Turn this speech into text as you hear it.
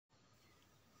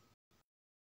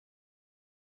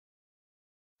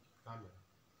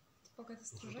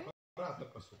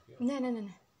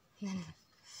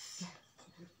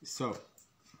So,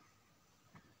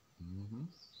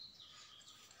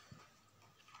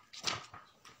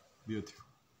 beautiful.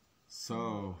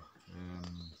 So,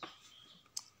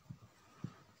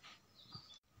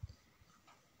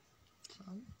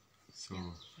 so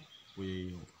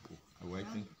we are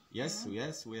waiting. Yes,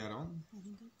 yes, we are on.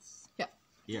 Yeah.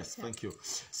 Yes, thank you.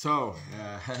 So,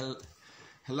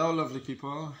 hello, lovely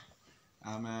people.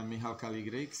 I'm Michal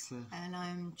Griks. And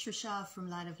I'm Trisha from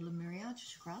Light of Lemuria,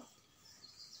 Trisha Croft.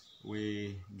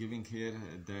 We're giving here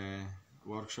the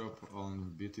workshop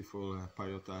on beautiful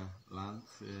Payuta Land,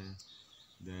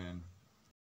 the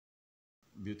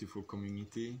beautiful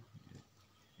community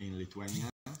in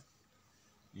Lithuania,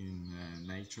 in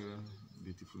nature,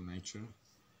 beautiful nature.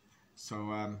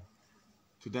 So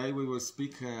today we will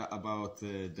speak about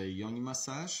the Yoni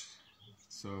Massage.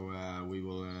 So we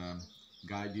will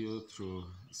guide you through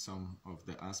some of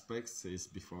the aspects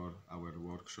before our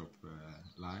workshop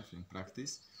live in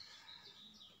practice.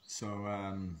 So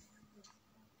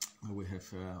we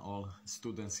have all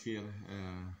students here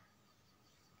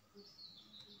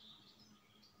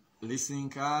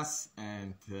listening us,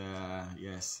 and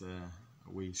yes,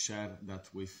 we share that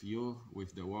with you,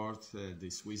 with the world,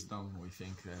 this wisdom. We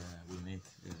think we need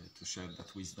to share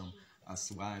that wisdom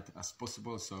as wide as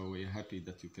possible, so we're happy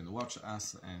that you can watch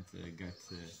us and get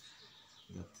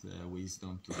that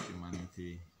wisdom to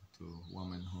humanity, to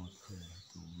womanhood,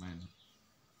 to manhood.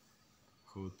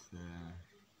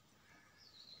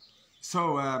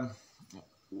 So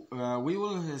we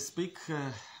will speak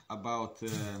about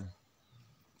a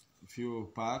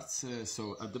few parts.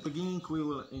 So at the beginning we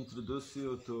will introduce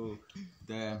you to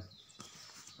the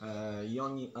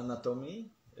Yoni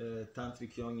anatomy,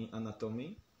 Tantric Yoni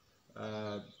anatomy.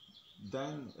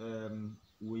 Then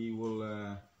we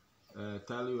will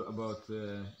tell you about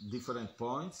different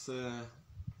points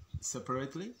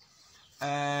separately,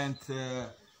 and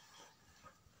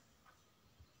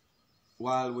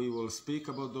while we will speak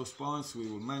about those points, we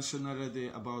will mention already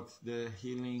about the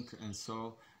healing and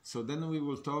so then we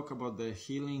will talk about the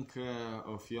healing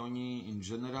of Yoni in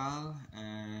general,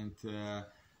 and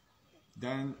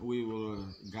then we will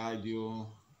guide you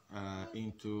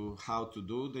into how to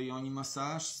do the Yoni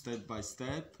massage step by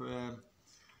step.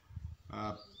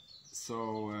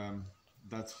 So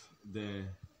that's the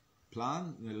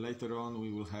plan. Later on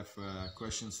we will have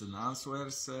questions and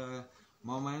answers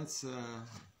moments.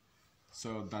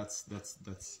 So that's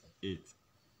it.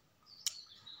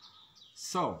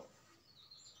 So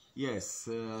yes,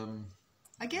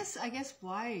 I guess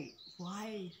why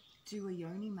do a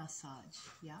Yoni massage?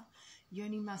 Yeah,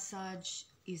 Yoni massage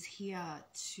is here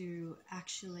to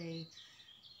actually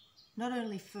not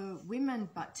only for women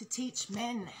but to teach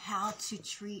men how to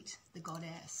treat the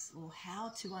goddess, or how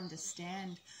to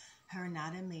understand her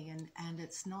anatomy, and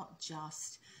it's not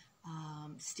just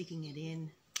sticking it in,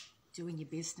 doing your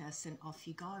business and off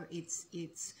you go.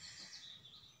 It's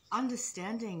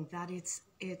understanding that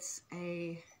it's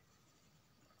a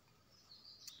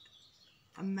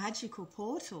magical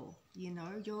portal, you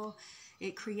know.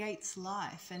 It creates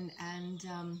life, and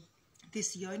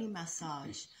this Yoni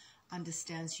massage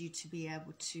understands you to be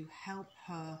able to help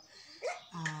her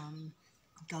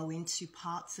go into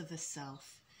parts of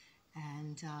herself,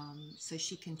 and so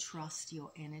she can trust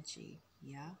your energy,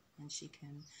 yeah, and she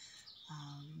can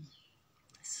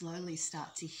slowly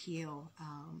start to heal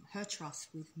her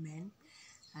trust with men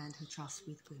and her trust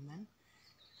with women.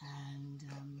 And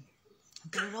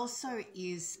but it also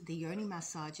is, the Yoni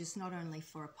massage is not only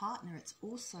for a partner, it's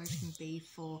also can be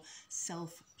for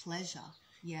self-pleasure,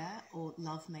 yeah, or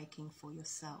love-making for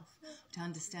yourself, to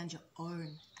understand your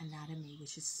own anatomy,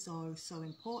 which is so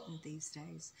important these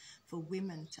days for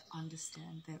women to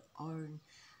understand their own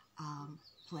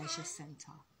pleasure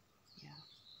center, yeah.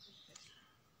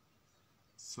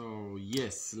 So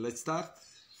yes, let's start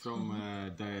from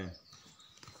the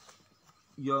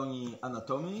Yoni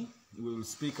anatomy. We will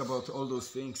speak about all those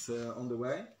things on the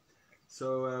way.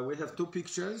 So we have two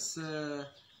pictures,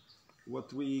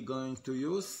 what we're going to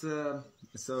use.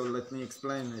 So let me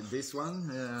explain this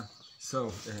one.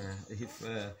 If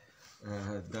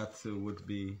that would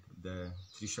be the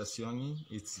Trisha's Yoni,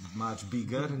 it's much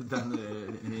bigger than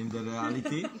in the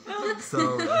reality.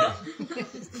 So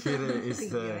here is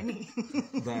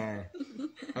the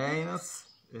anus,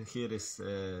 here is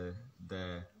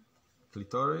the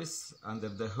clitoris under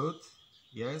the hood,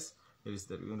 yes, here is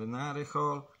the urinary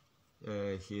hole,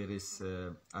 here is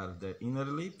are the inner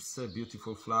lips, a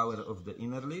beautiful flower of the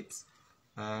inner lips,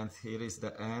 and here is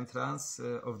the entrance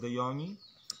of the Yoni,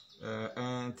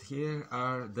 and here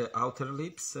are the outer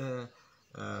lips,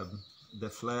 the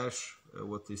flesh,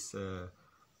 what is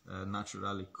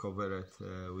naturally covered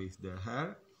with the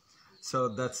hair. So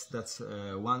that's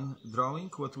one drawing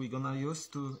what we're gonna use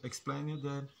to explain you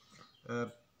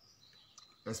the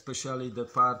especially the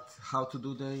part how to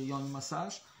do the yoni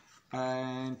massage,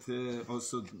 and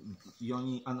also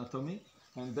yoni anatomy.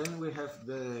 And then we have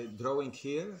the drawing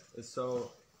here.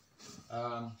 So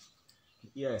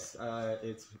yes,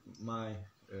 it's my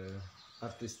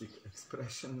artistic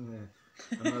expression.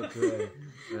 I'm not a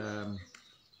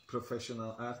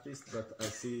professional artist, but I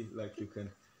see like you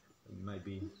can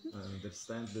maybe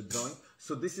understand the drawing.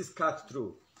 So this is cut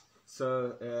through.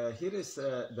 So here is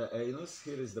the anus,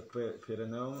 here is the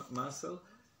perineum muscle,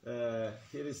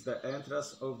 here is the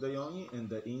entrance of the yoni and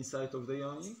the inside of the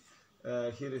yoni,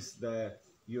 here is the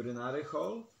urinary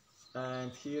hole,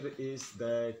 and here is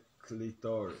the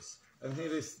clitoris, and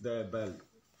here is the belly.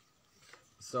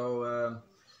 So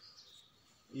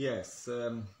yes,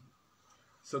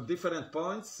 so different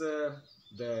points,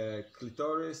 the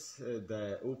clitoris,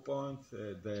 the U point,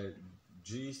 the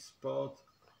G spot,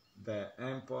 the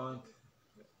M point,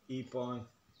 E point,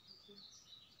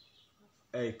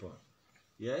 A point.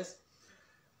 Yes?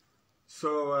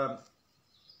 So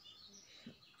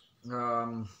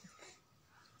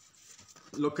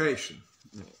location.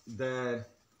 The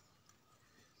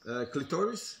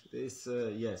clitoris is,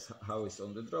 yes, how it's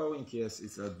on the drawing. Yes,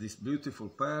 it's this beautiful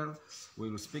pearl. We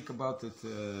will speak about it,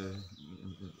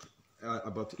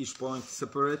 about each point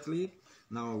separately.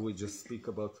 Now we just speak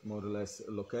about more or less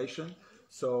location.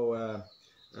 So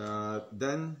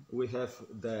then we have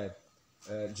the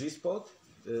G-spot.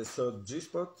 So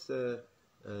G-spot,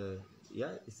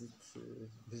 yeah, is it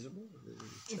visible?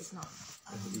 It's not.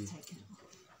 I will take it.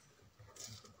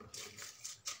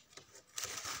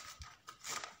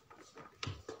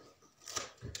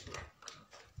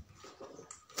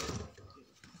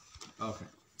 Okay,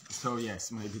 so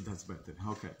yes, maybe that's better.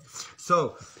 Okay,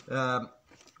 so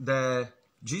the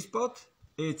G-spot,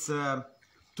 it's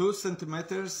 2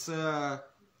 centimeters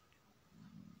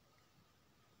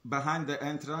behind the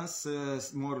entrance,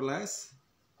 more or less.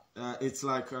 It's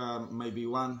like maybe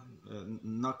one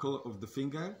knuckle of the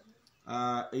finger.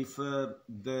 If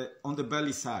on the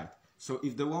belly side. So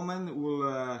if the woman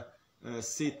will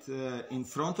sit in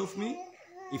front of me,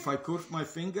 if I curve my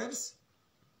fingers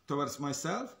towards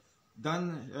myself,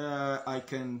 then I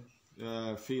can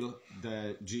feel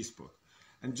the G-spot.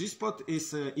 And G-spot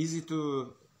is easy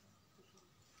to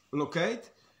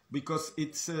locate because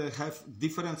it's have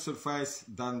different surface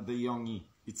than the yoni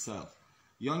itself.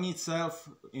 Yoni itself,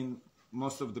 in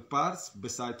most of the parts,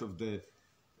 beside of the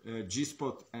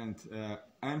G-spot and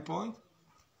M point,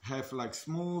 have like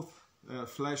smooth,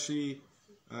 fleshy,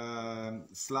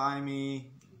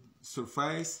 slimy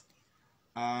surface,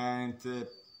 and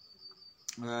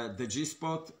the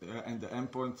G-spot and the M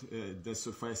point, the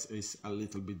surface is a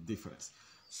little bit different.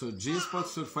 So G-spot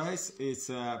surface is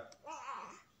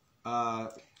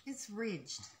it's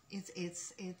ridged.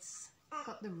 It's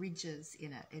got the ridges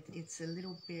in it. It's a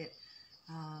little bit,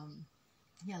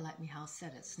 yeah, like Michal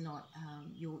said. It's not.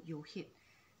 You'll hit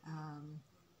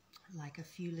like a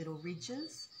few little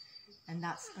ridges, and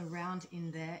that's around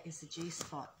in there is the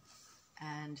G-spot,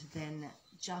 and then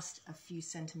just a few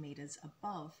centimeters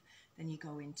above, then you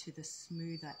go into the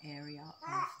smoother area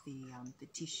of the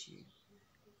tissue.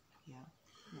 Yeah.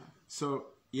 Yeah. So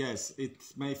yes, it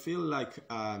may feel like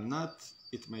a nut.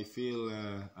 It may feel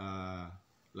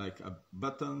like a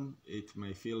button. It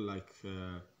may feel like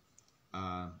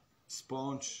a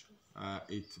sponge.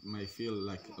 It may feel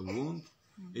like a wound.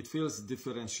 It feels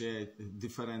different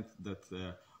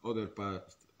than other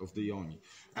part of the yoni,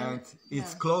 and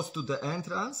it's close to the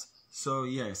entrance. So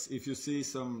yes, if you see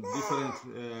some different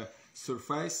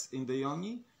surface in the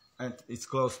yoni and it's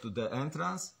close to the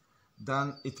entrance,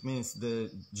 then it means the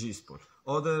G-spot.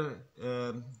 Other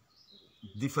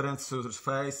different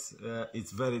surface,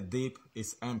 it's very deep,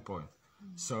 it's M point.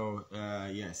 So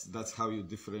yes, that's how you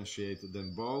differentiate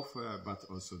them both, but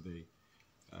also they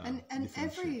and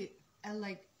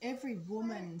every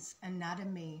woman's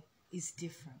anatomy is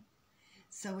different.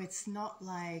 So it's not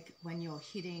like when you're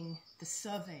hitting the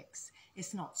cervix,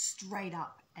 it's not straight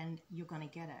up and you're going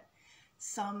to get it.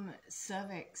 Some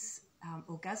cervix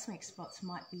orgasmic spots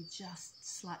might be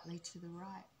just slightly to the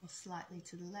right or slightly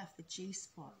to the left, the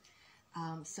G-spot.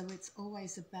 So it's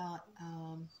always about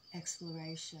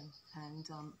exploration and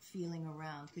feeling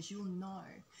around, because you'll know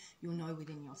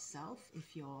within yourself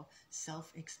if you're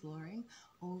self-exploring,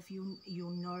 or if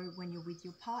you'll know when you're with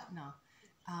your partner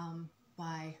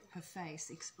by her face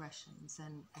expressions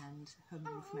and her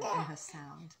movement and her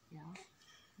sound.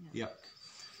 Yeah.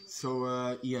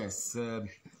 So yes,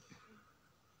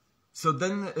 So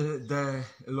then the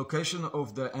location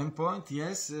of the endpoint,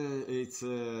 yes, it's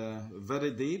very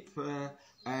deep,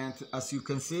 and as you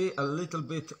can see a little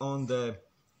bit on the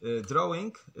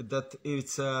drawing, that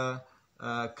it's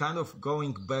kind of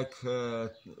going back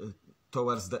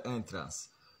towards the entrance.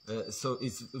 So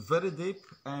it's very deep,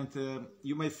 and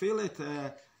you may feel it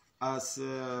as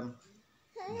the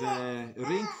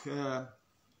ring.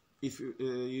 If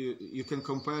you can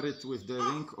compare it with the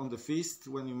ring on the fist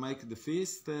when you make the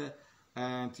fist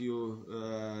and you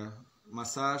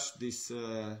massage this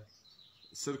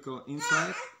circle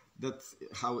inside. That's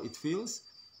how it feels.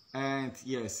 And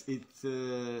yes, it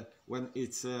when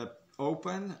it's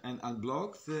open and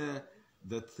unblocked,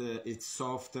 that it's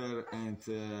softer and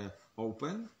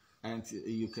open, and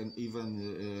you can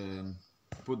even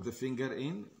put the finger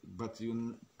in, but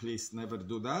you please never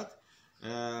do that.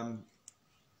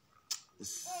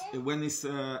 When it's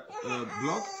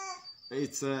blocked,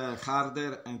 it's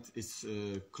harder and it's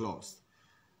closed.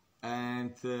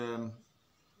 And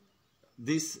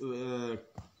this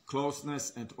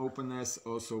closeness and openness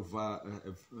also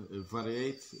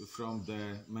vary from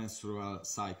the menstrual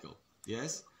cycle.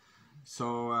 Yes?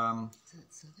 So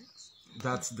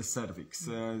that's the cervix.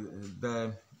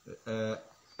 The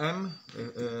M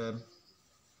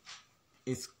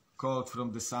is called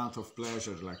from the sound of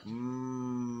pleasure, like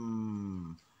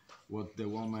what the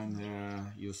woman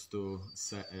used to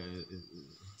say,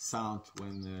 sound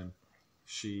when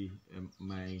she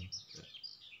may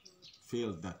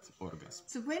feel that orgasm.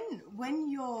 So when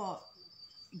you're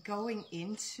going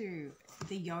into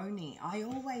the yoni, I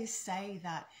always say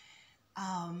that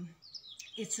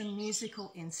it's a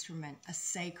musical instrument, a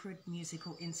sacred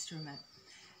musical instrument,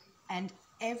 and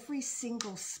every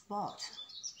single spot,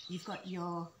 you've got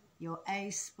your A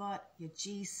spot, your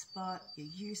G spot, your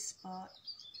U spot,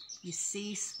 your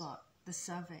C spot, the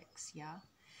cervix, yeah?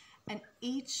 And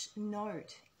each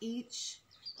note, each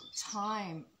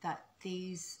time that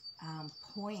these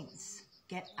points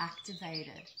get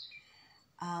activated,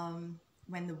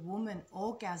 when the woman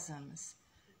orgasms,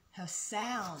 her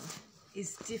sound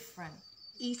is different.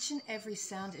 Each and every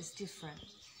sound is different.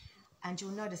 And you'll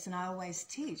notice, and I always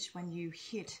teach, when you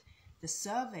hit the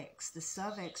cervix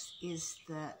is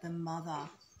the mother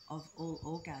of all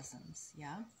orgasms,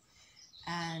 yeah?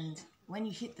 And when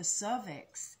you hit the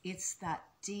cervix, it's that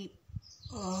deep,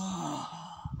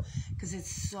 because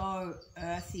it's so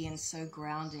earthy and so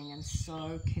grounding and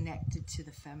so connected to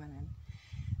the feminine.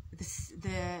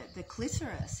 The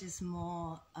clitoris is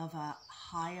more of a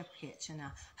higher pitch and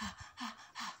a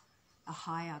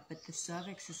higher, but the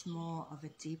cervix is more of a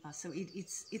deeper. So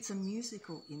it's a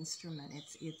musical instrument.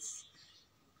 It's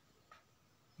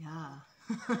yeah.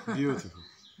 Beautiful.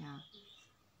 Yeah.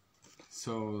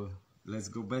 So let's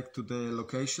go back to the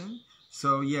location.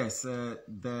 So yes,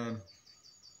 there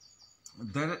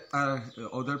are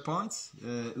other points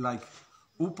like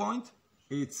U point.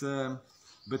 It's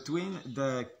between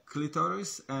the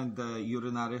clitoris and the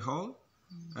urinary hole,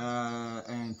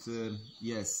 and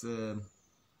yes,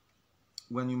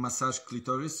 when you massage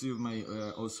clitoris, you may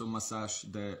also massage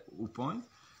the U point,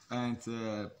 and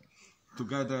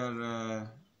together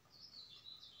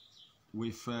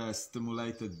with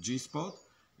stimulated G spot,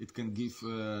 it can give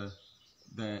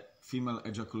the female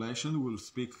ejaculation. We'll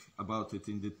speak about it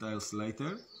in details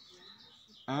later.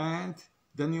 And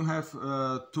then you have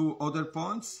two other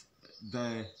points,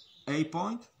 the A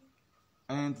point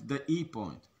and the E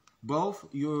point. Both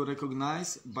you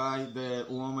recognize by the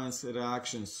woman's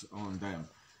reactions on them.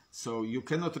 So you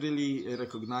cannot really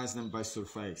recognize them by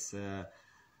surface.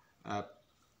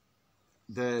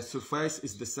 The surface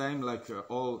is the same like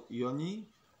all yoni.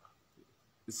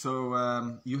 So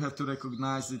you have to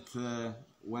recognize it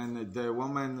when the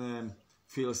woman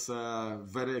feels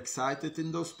very excited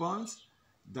in those points.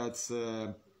 That's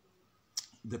the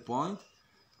point.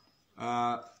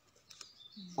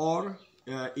 Or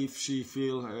if she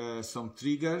feels some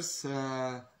triggers,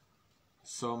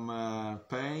 some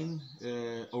pain,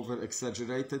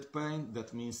 over-exaggerated pain,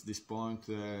 that means this point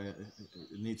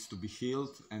needs to be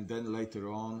healed, and then later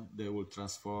on they will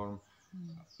transform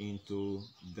into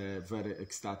the very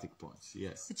ecstatic points.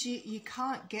 Yes. But you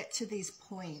can't get to these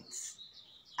points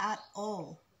at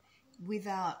all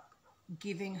without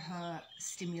giving her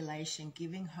stimulation,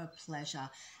 giving her pleasure,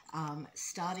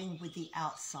 starting with the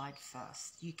outside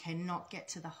first. You cannot get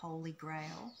to the Holy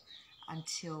Grail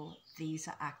until these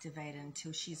are activated,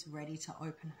 until she's ready to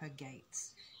open her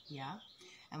gates, yeah?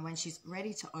 And when she's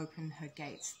ready to open her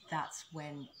gates, that's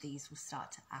when these will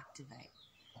start to activate.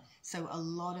 So a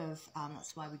lot of,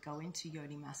 that's why we go into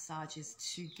Yoni Massage, is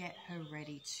to get her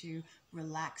ready, to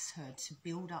relax her, to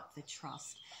build up the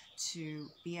trust, to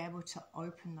be able to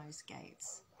open those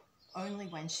gates only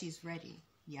when she's ready.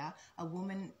 Yeah, a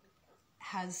woman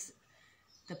has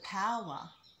the power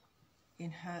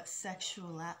in her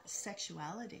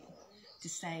sexuality to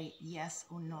say yes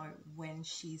or no when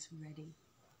she's ready.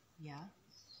 Yeah,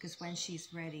 because when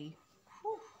she's ready,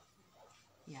 whew,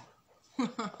 yeah.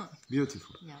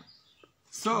 Beautiful. Yeah.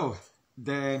 So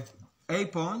the A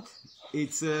point,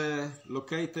 it's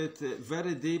located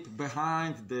very deep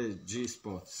behind the G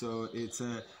spot. So it's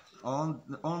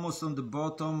almost on the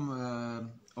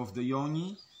bottom of the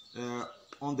yoni,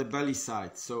 on the belly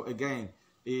side. So again,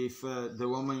 if the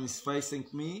woman is facing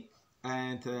me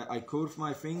and I curve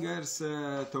my fingers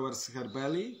towards her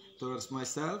belly, towards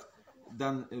myself,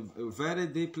 then very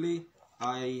deeply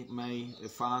I may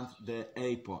find the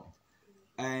A point.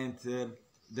 And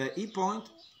the E point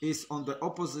is on the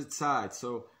opposite side,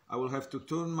 so I will have to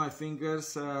turn my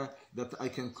fingers that I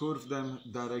can curve them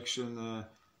direction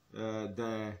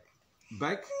the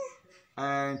back,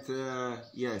 and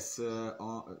yes,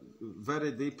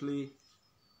 very deeply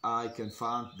I can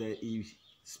find the E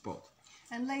spot.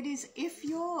 And ladies, if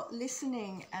you're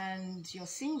listening and you're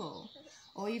single,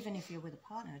 or even if you're with a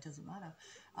partner, it doesn't matter,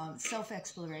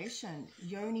 self-exploration,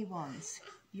 yoni wands,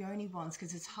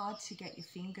 because it's hard to get your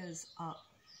fingers up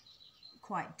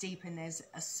quite deep, and there's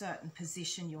a certain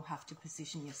position you'll have to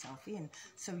position yourself in.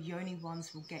 So yoni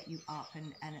wands will get you up,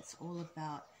 and it's all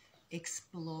about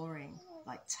exploring,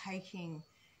 like taking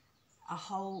a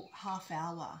whole half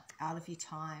hour out of your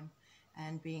time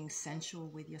and being sensual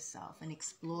with yourself and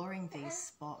exploring these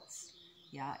spots.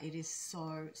 Yeah, it is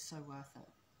so worth it.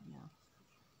 Yeah.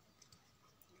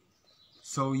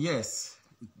 So yes,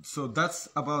 so that's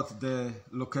about the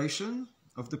location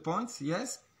of the points.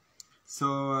 Yes,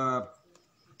 so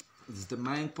it's the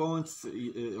main points.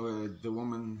 The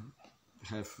woman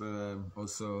have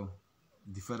also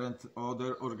different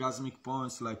other orgasmic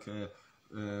points, like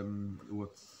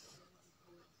what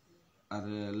are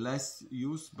less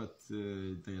used, but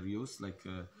they are used, like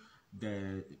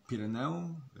the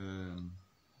perineum,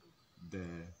 the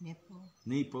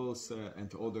nipples,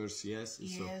 and others. Yes,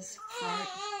 ears, so throat.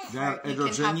 there are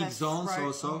erogenic zones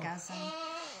also. Orgasm.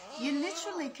 You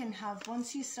literally can have,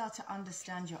 once you start to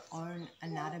understand your own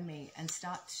anatomy and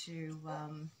start to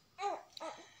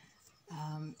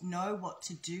know what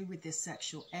to do with this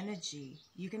sexual energy,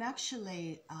 you can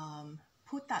actually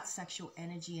put that sexual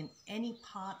energy in any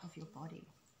part of your body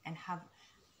and have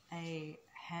a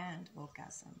hand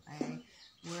orgasm,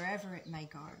 wherever it may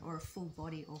go, or a full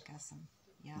body orgasm.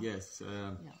 Yeah. Yes,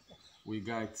 we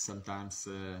guide sometimes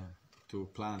to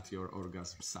plant your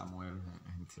orgasm somewhere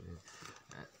and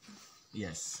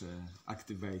yes,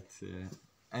 activate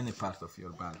any part of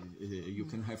your body. You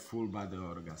can have full body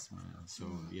orgasm. So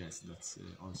yes, that's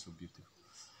also beautiful.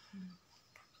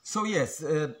 So yes,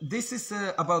 this is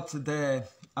about the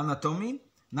anatomy.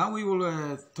 Now we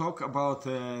will talk about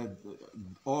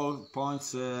all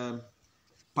points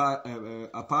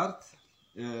apart,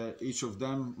 each of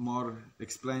them more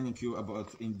explaining you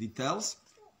about in details.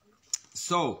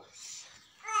 So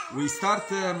we start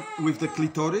with the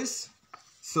clitoris.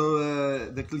 So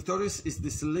the clitoris is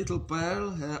this little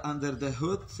pearl under the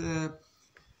hood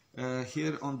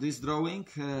here on this drawing.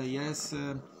 Yes,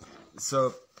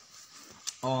 so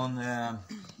on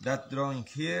that drawing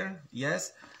here,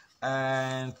 yes,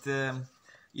 and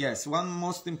yes, one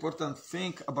most important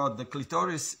thing about the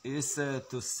clitoris is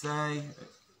to say,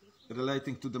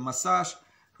 relating to the massage,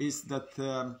 is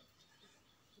that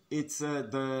it's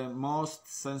the most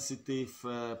sensitive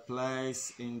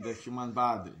place in the human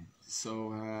body.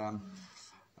 So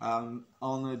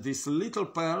on this little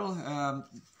pearl,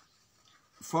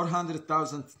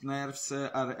 400,000 nerves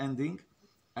are ending.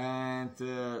 And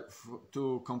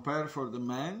to compare for the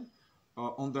man,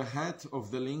 on the head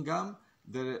of the lingam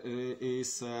there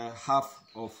is half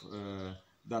of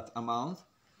that amount,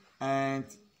 and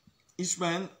each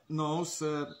man knows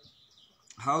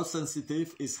how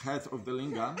sensitive is head of the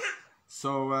lingam.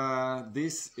 So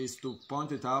this is to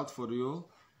point it out for you,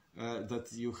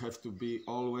 that you have to be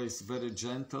always very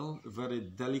gentle, very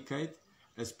delicate,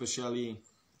 especially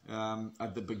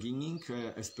at the beginning,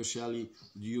 especially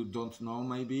you don't know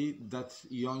maybe that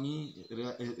yoni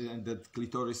and that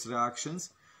clitoris reactions.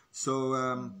 So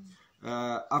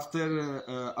after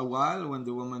a while, when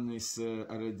the woman is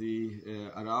already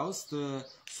aroused,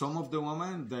 some of the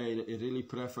women, they really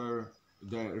prefer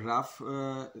the rough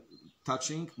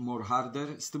touching, more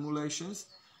harder stimulations,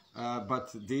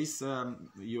 but this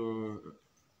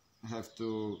have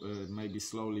to maybe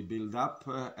slowly build up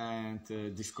and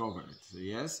discover it.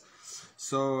 Yes.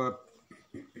 So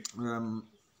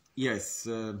yes.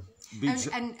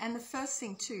 And the first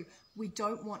thing too, we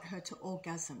don't want her to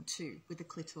orgasm too with the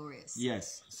clitoris.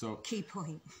 Yes. So key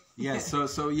point. Yes.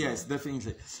 So yes,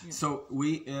 definitely. Yeah. So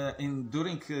we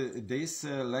during this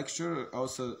lecture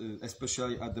also,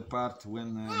 especially at the part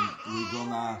when we're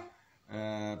gonna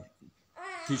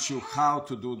teach you how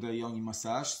to do the Yoni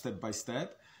massage step by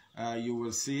step. You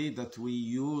will see that we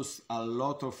use a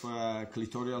lot of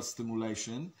clitoral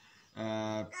stimulation,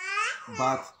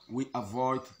 but we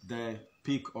avoid the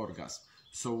peak orgasm.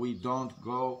 So we don't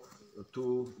go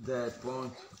to the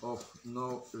point of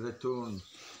no return.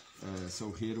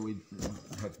 So here we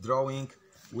have drawing.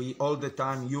 We all the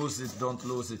time use it, don't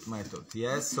lose it method.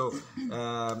 Yes. So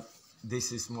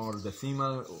this is more the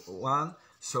female one.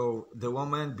 So the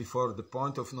woman, before the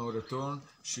point of no return,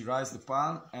 she raises the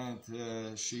palm and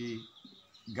she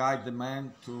guides the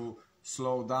man to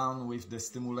slow down with the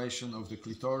stimulation of the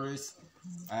clitoris.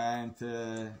 And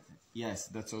yes,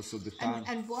 that's also the time.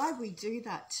 And why we do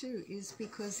that too is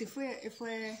because if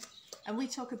we're and we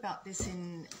talk about this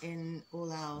in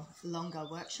all our longer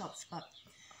workshops, but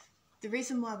the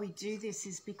reason why we do this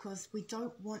is because we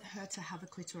don't want her to have a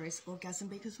clitoris orgasm,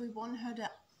 because we want her to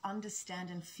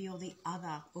understand and feel the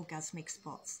other orgasmic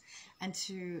spots and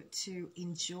to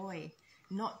enjoy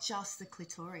not just the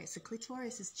clitoris. The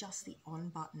clitoris is just the on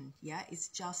button, yeah? It's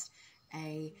just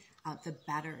the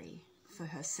battery for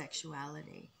her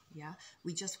sexuality, yeah?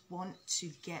 We just want to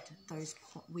get those,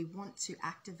 we want to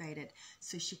activate it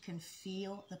so she can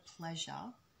feel the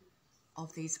pleasure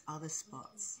of these other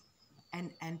spots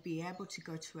and be able to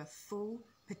go to a full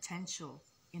potential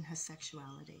in her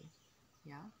sexuality,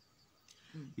 yeah?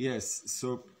 Yes,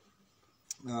 so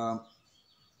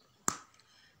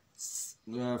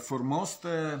for most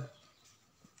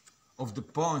of the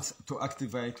points to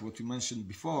activate what you mentioned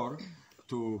before,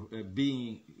 to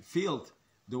be filled,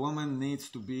 the woman needs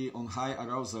to be on high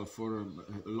arousal for a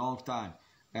long time.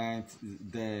 And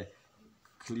the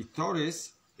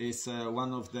clitoris is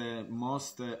one of the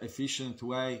most efficient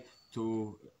way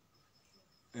to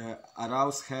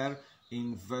arouse her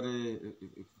in very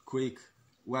quick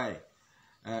way.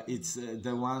 It's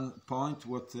the one point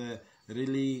what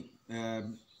really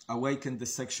awaken the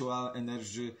sexual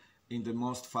energy in the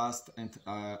most fast and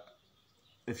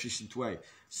efficient way.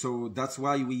 So that's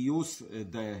why we use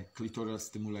the clitoral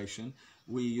stimulation.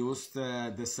 We use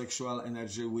the sexual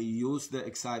energy. We use the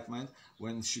excitement.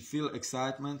 When she feels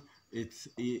excitement, it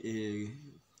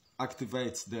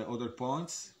activates the other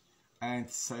points. And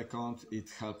second, it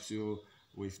helps you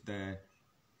with the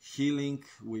healing,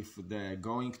 with the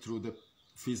going through the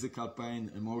physical pain,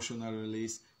 emotional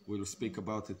release. We'll speak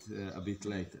about it a bit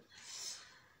later.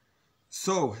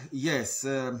 So, yes,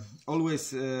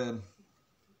 always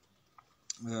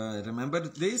remember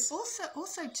this.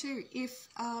 Also too, if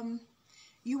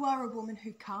you are a woman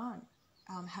who can't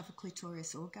have a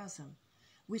clitoris orgasm,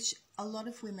 which a lot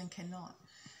of women cannot,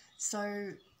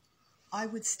 so I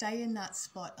would stay in that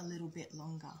spot a little bit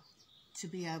longer to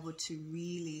be able to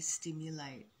really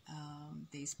stimulate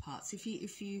these parts.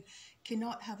 If you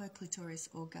cannot have a clitoris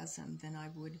orgasm, then I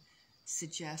would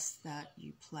suggest that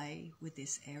you play with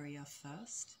this area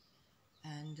first,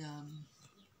 and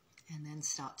then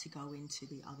start to go into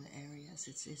the other areas.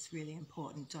 It's really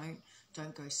important.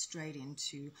 Don't go straight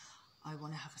into I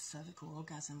want to have a cervical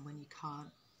orgasm when you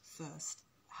can't first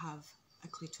have a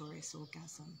clitoris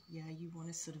orgasm. Yeah, you want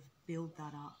to sort of build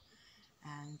that up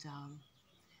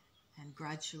and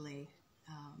gradually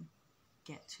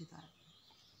get to that,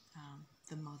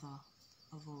 the mother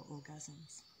of all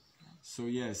orgasms. Yeah. So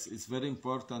yes, it's very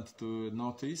important to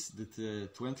notice that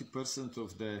 20%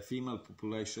 of the female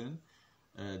population,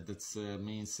 that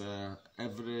means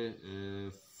every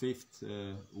fifth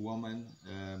woman,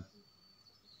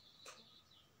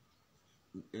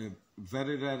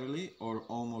 very rarely or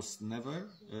almost never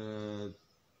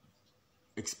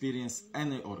experience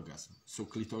any orgasm, so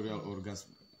clitoral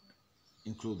orgasm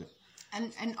included.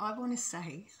 And I want to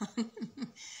say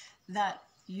that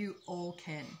you all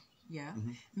can, yeah?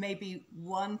 Mm-hmm. Maybe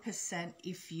 1%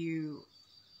 if you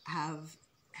have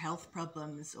health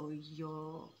problems or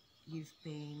you've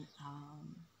been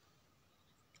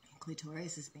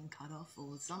clitoris has been cut off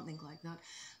or something like that,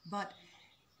 but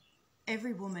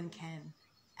every woman can.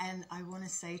 And I want to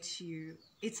say to you,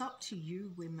 it's up to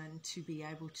you women to be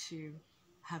able to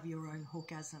have your own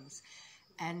orgasms.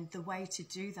 And the way to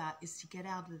do that is to get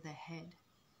out of the head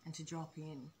and to drop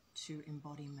in to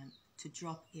embodiment, to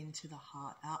drop into the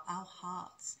heart. Our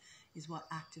hearts is what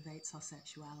activates our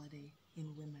sexuality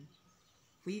in women.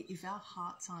 if our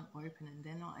hearts aren't open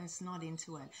and it's not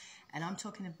into it, and I'm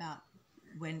talking about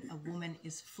when a woman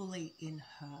is fully in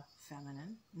her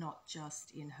feminine, not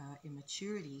just in her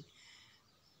immaturity,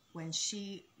 when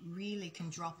she really can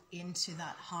drop into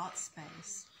that heart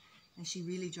space and she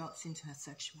really drops into her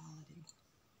sexuality.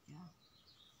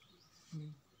 Yeah.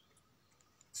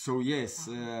 So yes,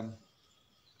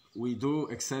 we do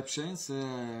exceptions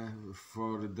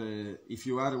for if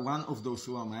you are one of those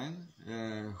women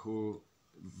who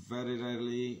very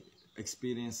rarely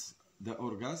experience the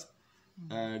orgasm,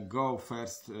 go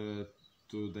first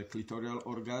to the clitoral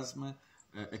orgasm,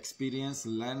 experience,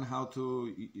 learn how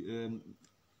to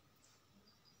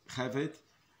have it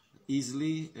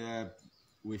easily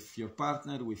with your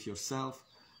partner, with yourself,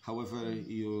 however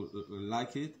you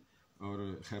like it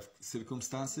or have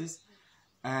circumstances.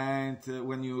 And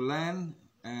when you learn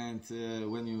and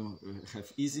when you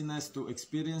have easiness to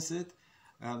experience it,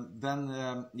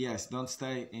 then yes, don't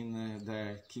stay in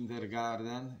the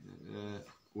kindergarten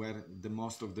where the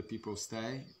most of the people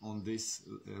stay on this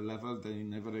level. They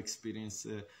never experience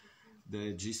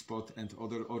the G-spot and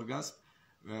other orgasm.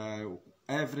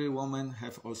 Every woman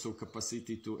have also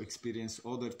capacity to experience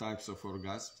other types of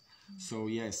orgasms. So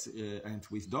yes, and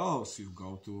with those you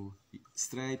go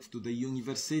straight to the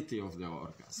university of the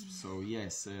orgasm. So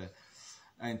yes,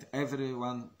 and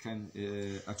everyone can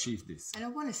achieve this. And I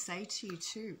want to say to you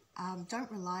too, don't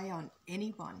rely on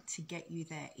anyone to get you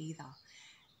there either.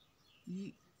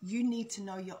 You need to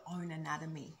know your own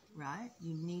anatomy, right?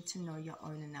 You need to know your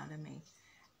own anatomy,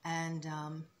 and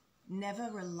never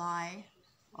rely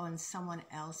on someone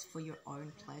else for your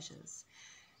own pleasures.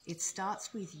 It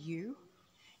starts with you.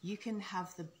 You can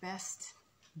have the best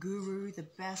guru, the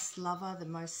best lover, the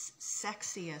most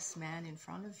sexiest man in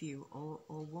front of you or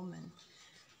woman,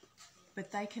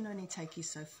 but they can only take you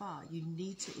so far. You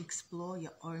need to explore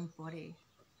your own body.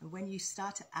 And when you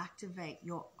start to activate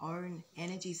your own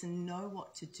energies and know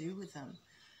what to do with them,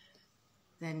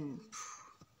 then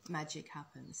magic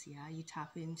happens, yeah? You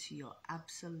tap into your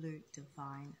absolute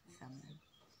divine feminine.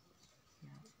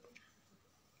 Yeah.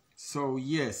 So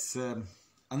yes,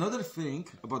 another thing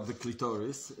about the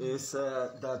clitoris is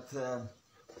that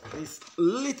this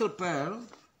little pearl,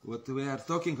 what we are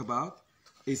talking about,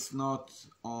 is not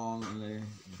only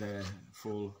the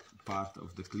full part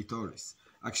of the clitoris.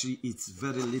 Actually, it's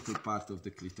very little part of the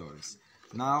clitoris.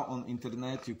 Now on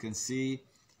internet you can see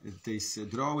this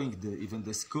drawing, even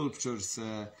the sculptures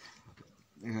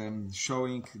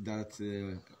showing that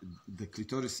the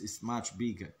clitoris is much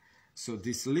bigger. So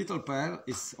this little pearl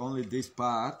is only this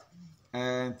part,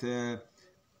 and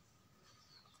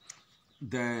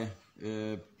the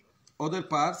other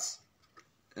parts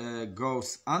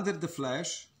goes under the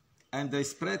flesh, and they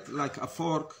spread like a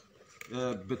fork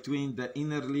between the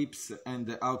inner lips and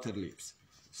the outer lips.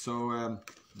 So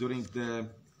during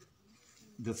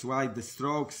that's why the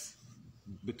strokes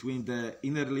between the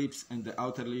inner lips and the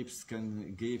outer lips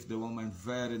can give the woman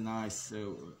very nice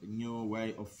new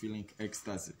way of feeling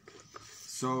ecstasy.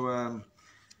 So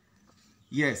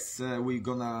yes, we're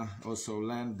gonna also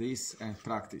learn this and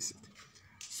practice it.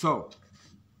 So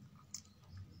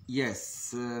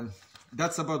yes,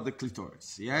 that's about the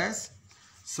clitoris. Yes.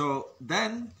 So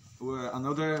then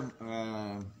another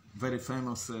very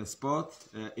famous spot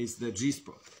is the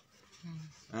G-spot.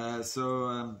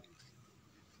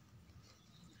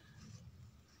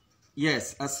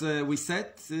 Yes, as we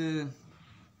said,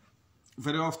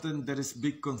 very often there is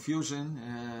big confusion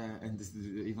and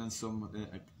even some,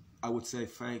 I would say,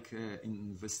 fake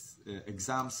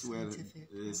exams where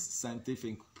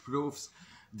scientific proofs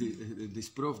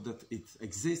disprove that it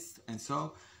exists, and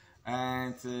so,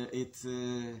 and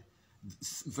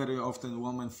very often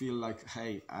women feel like,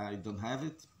 hey, I don't have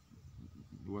it,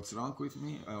 what's wrong with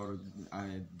me, or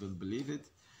I don't believe it.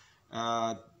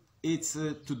 It's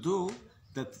to do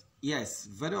that. Yes,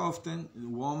 very often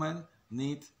women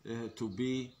need to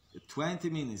be 20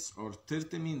 minutes or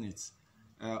 30 minutes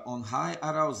on high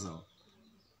arousal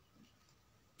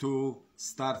to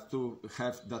start to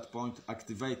have that point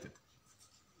activated.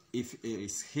 If it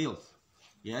is healed,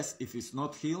 yes, if it's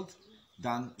not healed,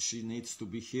 then she needs to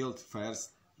be healed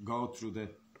first, go through the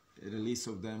release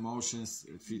of the emotions,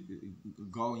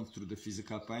 going through the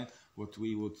physical pain, what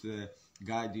we would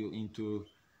guide you into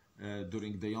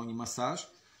during the Yoni massage.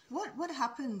 What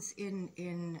happens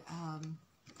in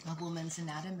a woman's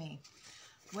anatomy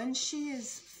when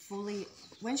she's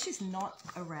not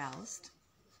aroused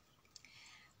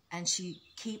and she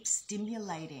keeps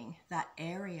stimulating that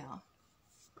area?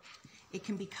 It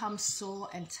can become sore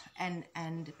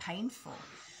and painful.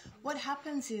 What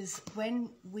happens is when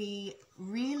we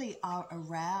really are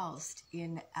aroused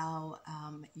in our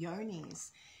yonis,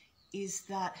 is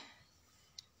that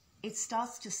it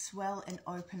starts to swell and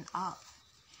open up.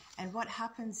 And what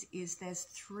happens is there's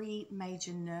 3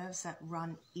 major nerves that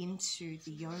run into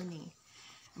the yoni.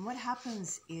 And what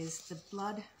happens is the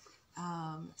blood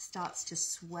starts to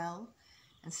swell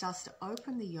and starts to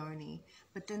open the yoni,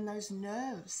 but then those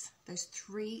nerves, those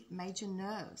 3 major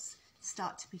nerves,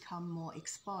 start to become more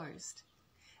exposed.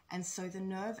 And so the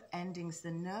nerve endings,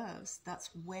 the nerves, that's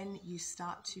when you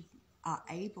are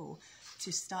able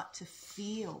to start to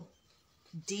feel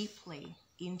deeply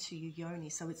into your yoni.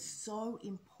 So it's so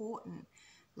important,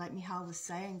 like Michal was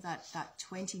saying, that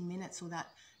 20 minutes or that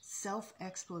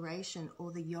self-exploration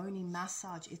or the yoni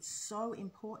massage, it's so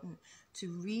important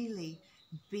to really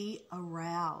be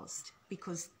aroused,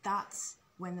 because that's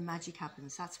when the magic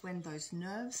happens. That's when those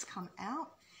nerves come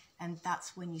out, and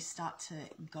that's when you start to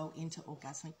go into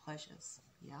orgasmic pleasures,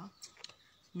 yeah?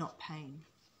 Not pain,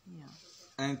 yeah.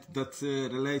 And that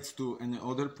relates to any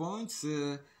other points.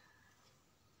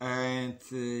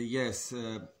 Yes,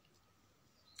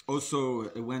 also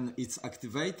when it's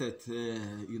activated,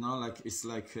 you know, like it's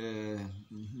like a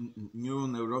new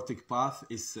neurotic path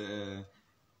is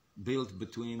built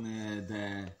between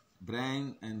the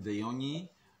brain and the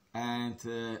yoni, and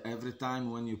every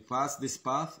time when you pass this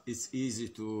path, it's easy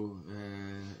to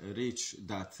reach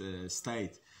that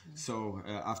state. So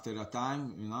after a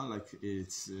time, you know, like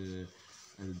it's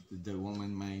the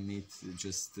woman may need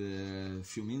just a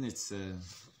few minutes.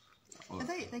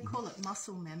 They call it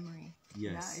muscle memory.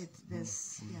 Yes. Yeah,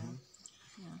 there's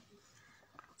yeah.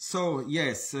 So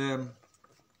yes,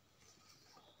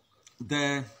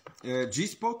 the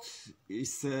G-spot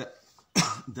is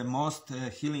the most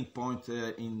healing point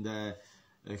in the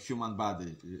human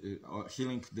body,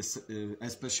 healing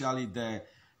especially the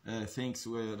things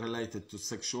related to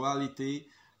sexuality,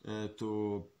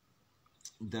 to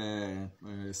the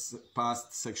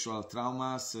past sexual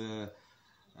traumas,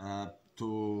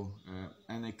 to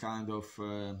any kind of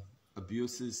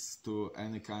abuses, to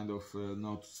any kind of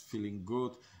not feeling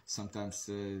good, sometimes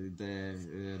the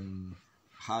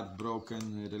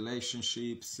heartbroken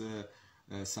relationships,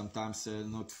 sometimes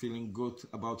not feeling good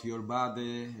about your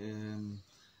body.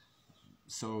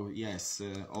 So yes,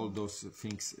 all those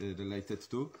things related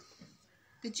to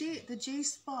the G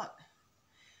spot.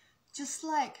 Just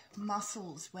like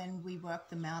muscles, when we work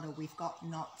them out or we've got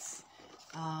knots,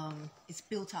 it's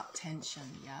built up tension,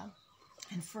 yeah?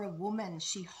 And for a woman,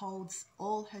 she holds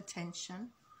all her tension,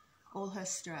 all her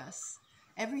stress,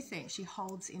 everything she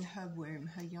holds in her womb,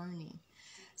 her yoni.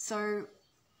 So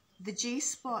the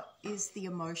G-spot is the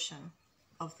emotion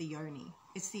of the yoni.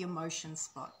 It's the emotion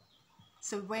spot.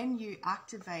 So when you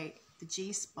activate the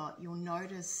G-spot, you'll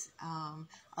notice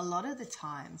a lot of the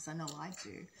times, I know I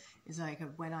do, is like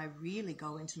when I really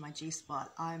go into my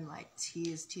G-spot, I'm like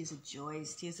tears of joy,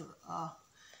 tears of,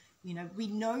 you know, we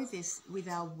know this with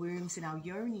our wombs and our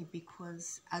yoni,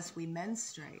 because as we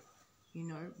menstruate, you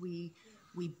know, we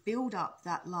build up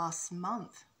that last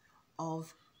month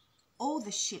of all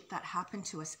the shit that happened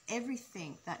to us,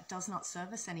 everything that does not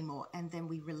serve us anymore, and then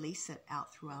we release it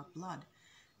out through our blood.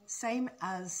 Same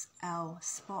as our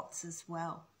spots as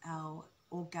well, our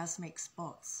orgasmic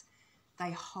spots.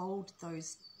 They hold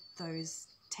those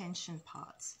tension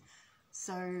parts.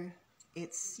 So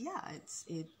it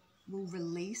will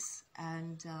release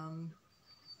and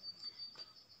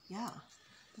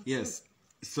yes.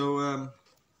 So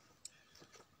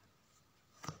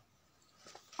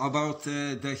about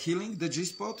the healing, the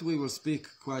G-spot, we will speak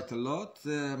quite a lot.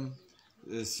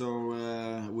 So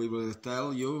we will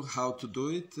tell you how to do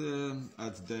it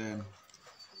at the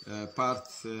part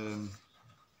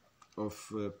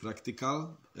of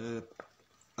practical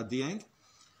at the end.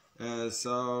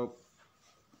 So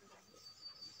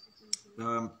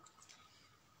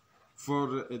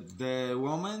for the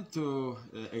woman to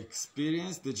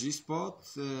experience the G-spot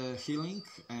healing,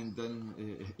 and then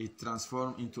it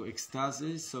transforms into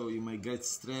ecstasy, so you may get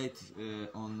straight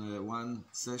on one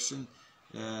session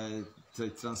the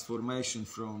transformation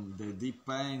from the deep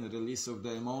pain, release of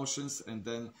the emotions, and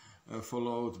then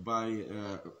followed by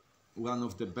one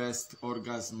of the best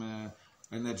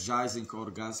energizing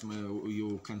orgasm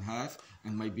you can have,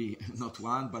 and maybe not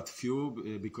one but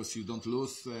few, because you don't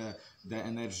lose the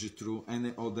energy through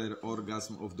any other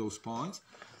orgasm of those points.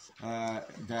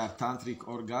 They are tantric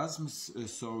orgasms,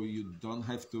 so you don't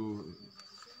have to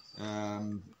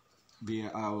be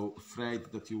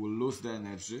afraid that you will lose the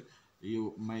energy.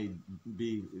 You may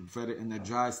be very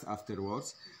energized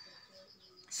afterwards.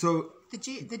 So the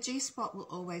G spot will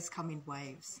always come in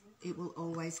waves. It will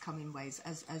always come in waves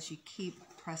as you keep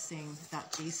pressing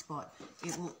that G spot.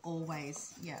 It will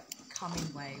always come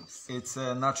in waves. It's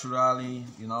naturally,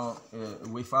 you know,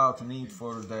 without need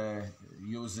for the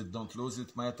use it don't lose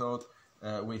it method.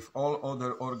 With all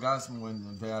other orgasms,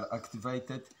 when they are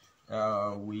activated,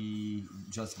 we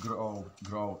just grow.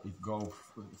 It goes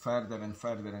further and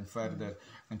further and further,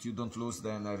 and you don't lose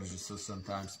the energy. So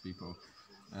sometimes people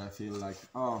feel like,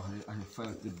 oh, I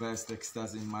felt the best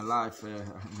ecstasy in my life. I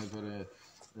never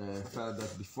felt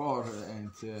that before,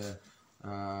 and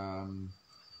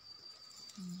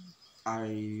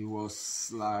I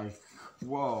was like,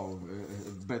 whoa,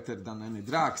 better than any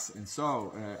drugs, and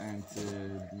so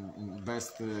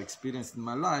best experience in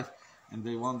my life. And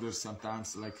they wonder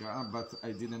sometimes, like, but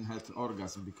I didn't have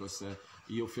orgasm, because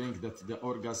you think that the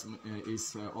orgasm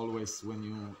is always when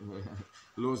you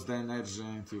lose the energy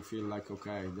and you feel like,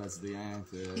 okay, that's the end.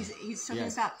 He's talking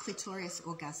about clitoris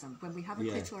orgasm. When we have a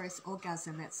clitoris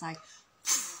orgasm, it's like,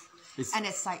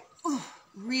 it's like,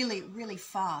 really, really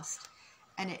fast.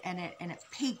 And it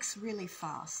peaks really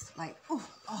fast, like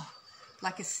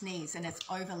like a sneeze, and it's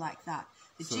over like that.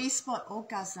 The G-spot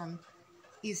orgasm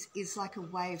is like a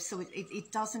wave, so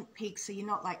it doesn't peak, so you're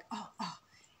not like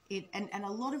and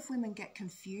a lot of women get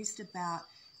confused about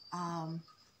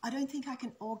I don't think I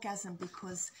can orgasm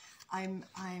because I'm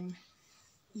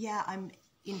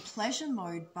in pleasure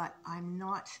mode, but I'm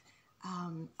not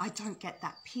I don't get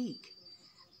that peak.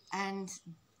 And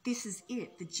this is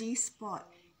it, the G-spot.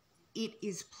 It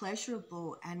is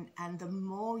pleasurable, and the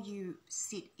more you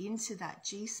sit into that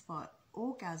G-spot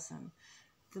orgasm,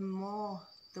 the more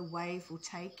the wave will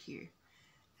take you,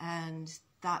 and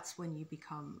that's when you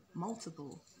become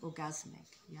multiple orgasmic.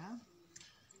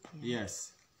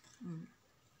 Yes.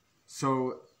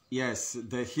 So yes,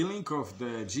 the healing of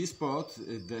the G-spot,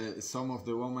 some of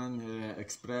the women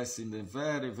express in a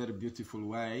very, very beautiful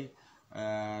way.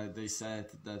 They said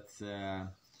that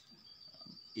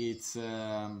it's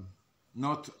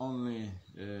not only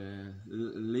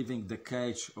leaving the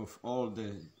cage of all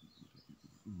the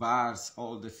bars,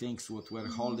 all the things what were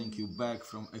holding you back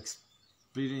from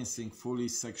experiencing fully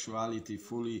sexuality,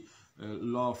 fully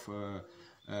love,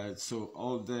 so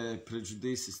all the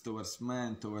prejudices towards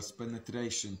men, towards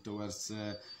penetration, towards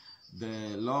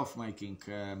the love making,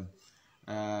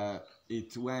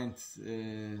 it went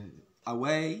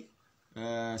away,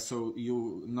 so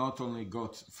you not only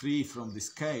got free from this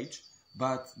cage,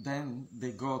 but then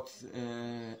they got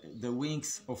the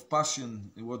wings of passion,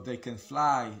 what they can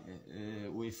fly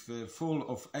with, full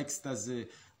of ecstasy,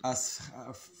 as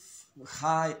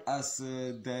high as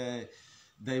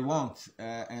they want,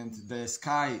 and the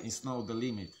sky is not the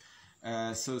limit.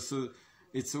 So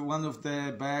it's one of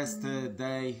the best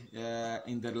day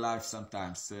in their life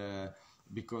sometimes,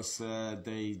 because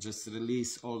they just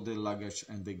release all the luggage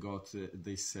and they got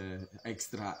this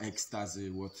extra ecstasy,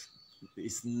 what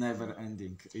is never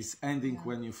ending. It's ending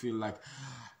when you feel like,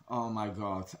 oh my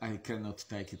God, I cannot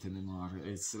take it anymore.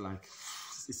 It's like,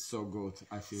 it's so good.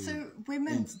 I feel. So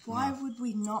women, why would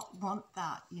we not want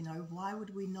that? You know, why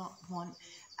would we not want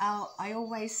I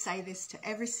always say this to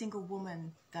every single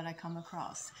woman that I come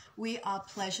across. We are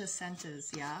pleasure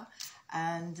centers,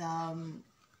 and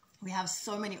we have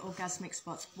so many orgasmic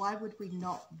spots. Why would we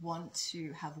not want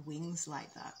to have wings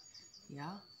like that?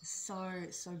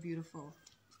 So beautiful.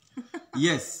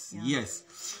 Yes, yes.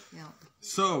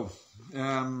 So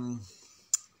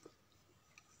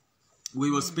we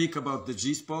will speak about the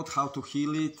G-spot, how to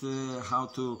heal it, how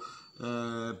to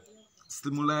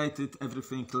stimulate it,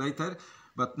 everything later.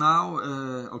 But now,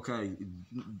 okay,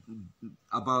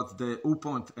 about the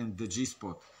U-point and the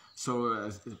G-spot.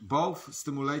 So both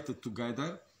stimulated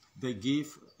together, they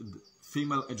give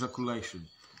female ejaculation.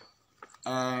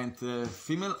 And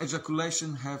female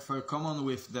ejaculation have common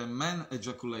with the man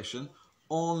ejaculation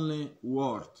only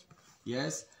word.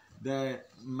 Yes, the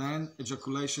man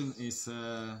ejaculation is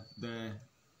the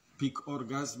peak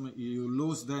orgasm, you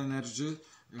lose the energy.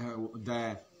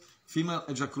 The female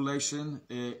ejaculation,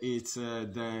 it's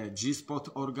the G-spot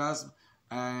orgasm,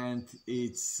 and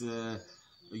it's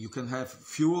you can have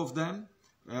few of them,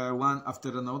 one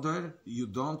after another. You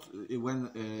don't,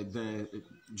 when the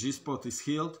G-spot is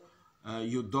healed,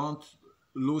 you don't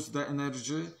lose the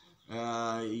energy.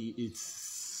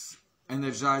 It's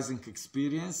energizing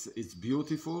experience. It's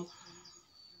beautiful.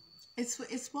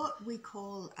 It's what we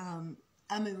call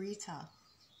amrita.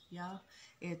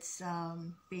 It's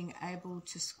being able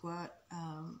to squirt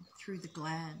through the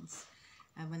glands,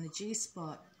 and when the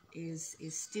G-spot is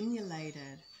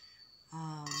stimulated,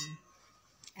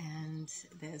 and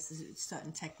there's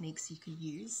certain techniques you can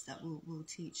use that we'll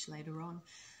teach later on,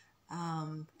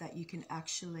 that you can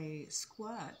actually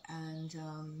squirt and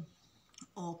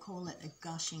or call it a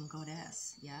gushing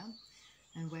goddess, yeah?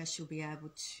 And where she'll be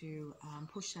able to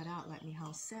push that out, like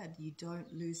Michal said. You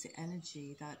don't lose the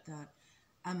energy. That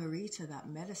Amrita, that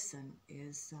medicine,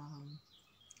 is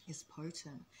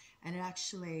potent, and it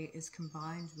actually is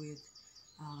combined with,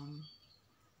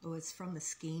 well, it's from the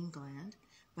skin gland,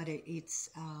 but it's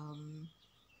and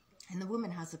the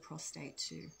woman has a prostate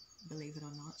too. Believe it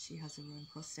or not, she has her own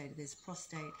prostate. There's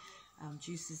prostate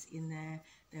juices in there.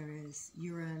 There is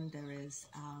urine. There is,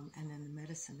 and then the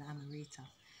medicine, the Amrita.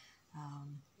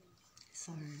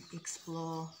 So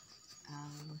explore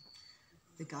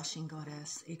the gushing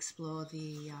goddess, explore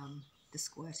the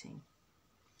squirting.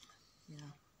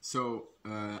 Yeah. So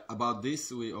about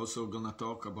this, we also gonna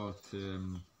talk about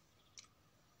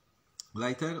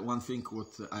later. One thing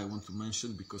what I want to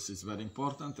mention, because it's very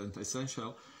important and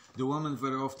essential. The women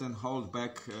very often hold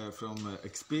back from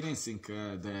experiencing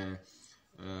the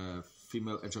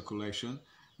female ejaculation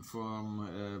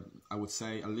from, I would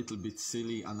say, a little bit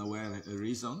silly, unaware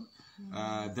reason.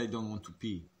 They don't want to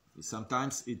pee.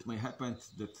 Sometimes it may happen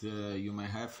that you may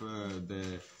have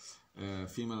the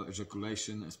female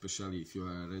ejaculation, especially if you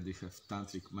already have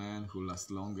tantric men who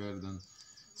last longer than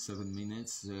 7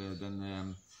 minutes,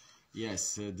 then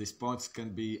yes, these points can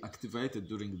be activated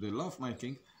during the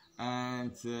lovemaking,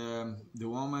 and the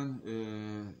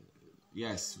woman,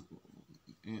 yes,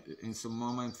 in some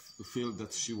moment feel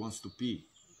that she wants to pee.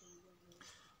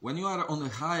 When you are on a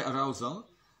high arousal,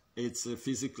 it's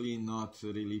physically not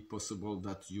really possible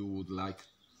that you would like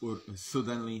or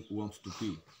suddenly want to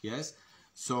pee. Yes,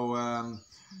 so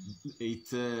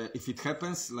if it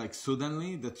happens like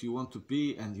suddenly that you want to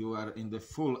pee and you are in the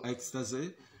full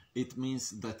ecstasy, it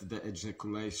means that the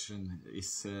ejaculation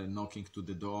is knocking to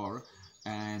the door,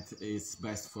 and it's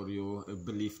best for you.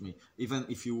 Believe me, even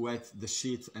if you wet the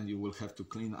sheet and you will have to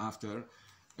clean after,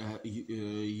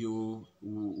 you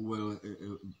will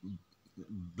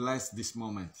bless this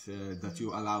moment that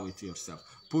you allow it yourself.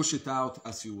 Push it out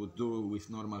as you would do with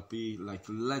normal pee, like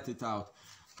let it out,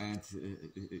 and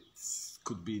it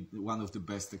could be one of the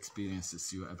best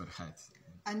experiences you ever had.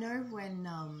 I know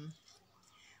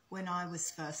when I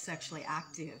was first sexually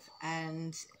active,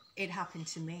 and it happened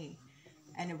to me,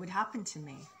 and it would happen to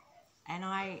me, and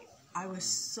I was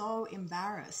so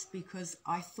embarrassed because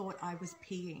I thought I was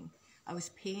peeing. I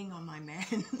was peeing on my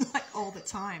man like all the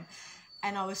time.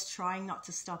 And I was trying not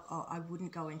to stop. Oh, I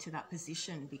wouldn't go into that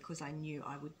position because I knew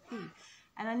I would pee.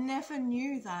 And I never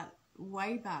knew that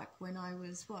way back when I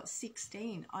was,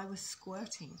 16, I was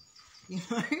squirting, you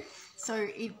know? So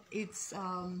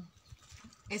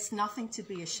it's nothing to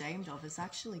be ashamed of. It's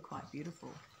actually quite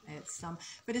beautiful. It's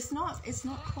but it's not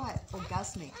quite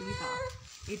orgasmic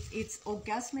either. It's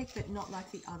orgasmic, but not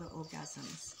like the other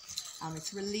orgasms.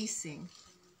 It's releasing.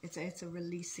 It's a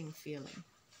releasing feeling.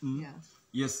 Yeah.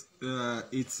 Yes,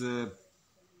 it's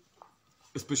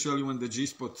especially when the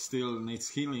G-spot still needs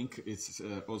healing. It's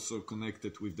also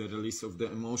connected with the release of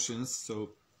the emotions.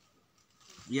 So,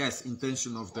 yes,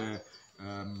 intention of the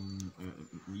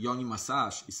Yoni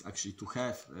Massage is actually to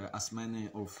have as many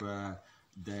of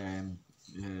the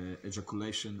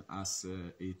ejaculation as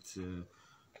it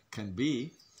can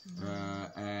be,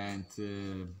 and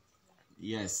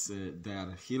yes, they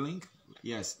are healing.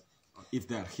 Yes. If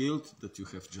they are healed, that you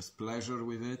have just pleasure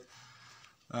with it.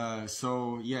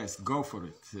 So yes, go for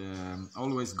it.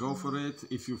 Always go for it.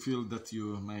 If you feel that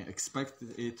you may expect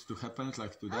it to happen,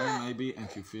 like today maybe, and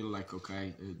you feel like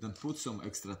okay, then put some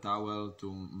extra towel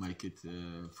to make it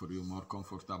for you more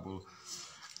comfortable.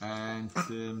 And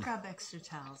grab extra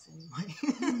towels anyway.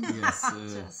 Yes,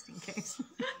 just in case.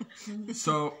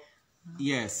 So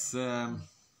yes,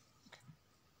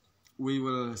 we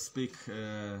will speak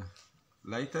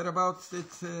later about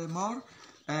it more,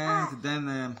 and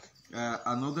then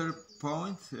another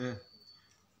point,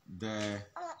 the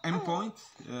end point.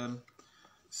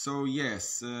 So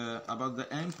yes, about the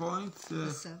end point,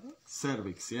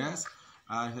 cervix. Yes,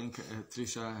 I think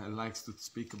Trisha likes to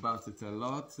speak about it a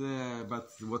lot. But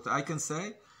what I can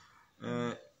say,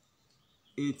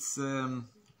 it's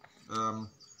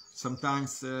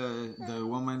sometimes the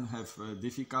women have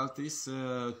difficulties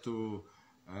to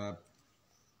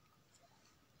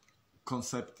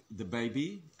concept the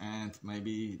baby, and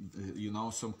maybe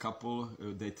some couple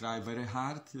they try very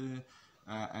hard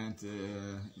and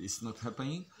it's not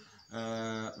happening.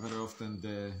 Very often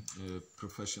the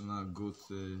professional good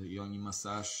Yoni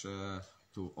massage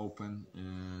to open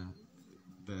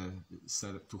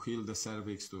to heal the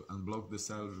cervix, to unblock the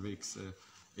cervix,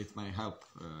 it may help.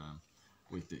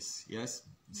 with this. Yes.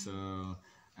 So,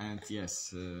 and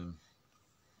yes,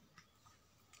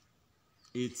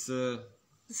 it's the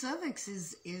cervix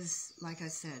is like I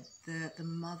said, the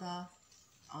mother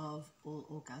of all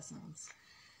orgasms.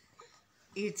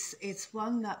 It's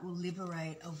one that will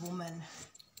liberate a woman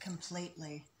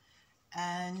completely,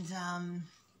 and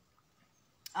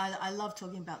I love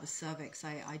talking about the cervix.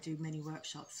 I do many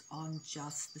workshops on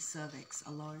just the cervix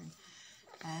alone,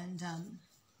 and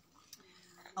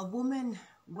a woman,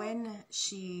 when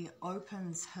she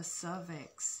opens her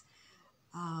cervix,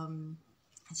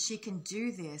 she can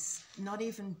do this not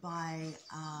even by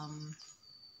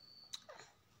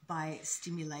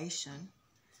stimulation.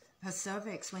 Her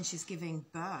cervix, when she's giving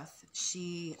birth,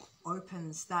 she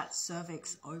opens, that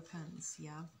cervix opens,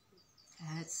 yeah.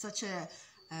 And it's such a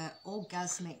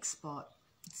orgasmic spot.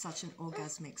 It's such an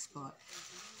orgasmic spot.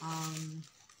 I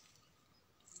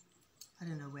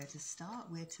don't know where to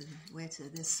start, where to,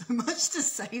 there's so much to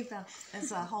say about,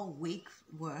 there's a whole week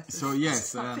worth. So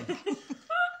yes, Next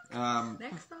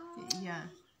time. Yeah.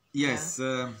 Yes,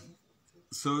 yeah.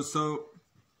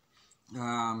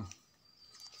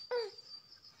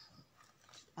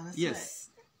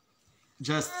 Yes,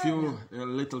 just few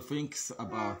little things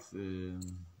about to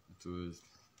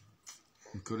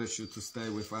encourage you to stay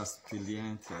with us till the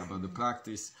end about the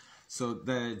practice. So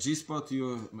the G-spot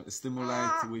you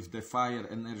stimulate with the fire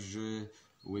energy,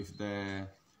 with the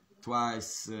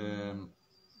twice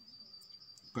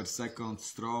per second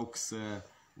strokes,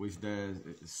 with the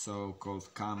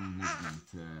so-called calm movement,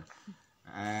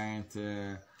 and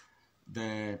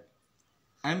the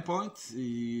endpoint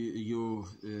you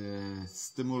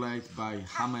stimulate by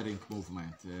hammering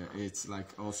movement. It's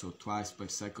like also twice per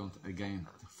second, again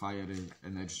fire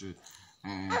energy,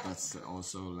 and that's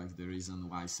also like the reason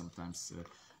why sometimes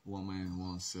woman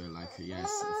wants like, yes,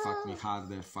 fuck me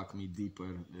harder, fuck me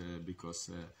deeper,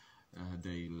 because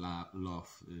they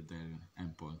love their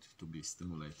endpoint to be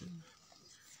stimulated.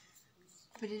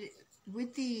 But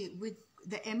with the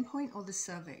endpoint or the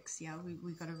cervix, yeah,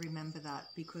 we got to remember that,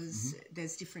 because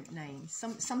there's different names.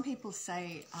 Some people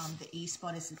say the E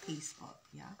spot is the P spot,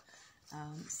 yeah,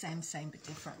 same but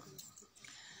different.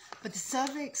 But the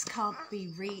cervix can't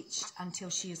be reached until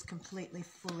she is completely,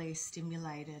 fully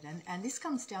stimulated, and this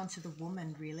comes down to the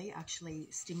woman really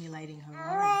actually stimulating her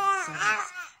own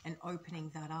cervix and opening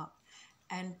that up.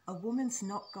 And a woman's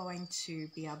not going to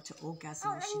be able to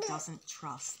orgasm if she doesn't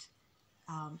trust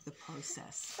the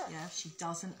process. Yeah, she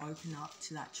doesn't open up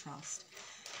to that trust,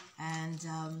 and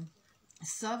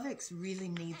cervix really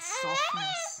needs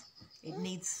softness. It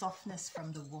needs softness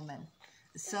from the woman.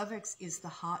 The cervix is the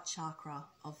heart chakra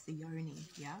of the yoni,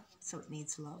 yeah, so it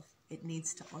needs love, it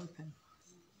needs to open.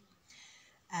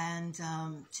 And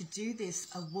to do this,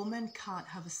 a woman can't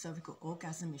have a cervical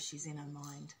orgasm if she's in her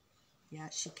mind. Yeah,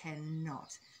 she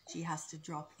cannot. She has to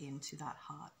drop into that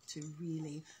heart to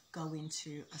really go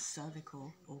into a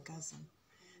cervical orgasm.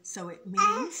 So it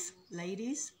means,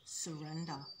 ladies,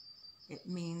 surrender. It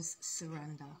means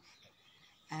surrender.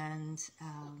 And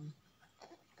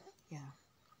yeah,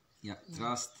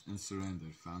 trust and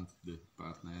surrender. Find the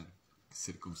partner,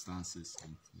 circumstances,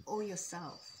 and or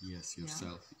yourself. Yes,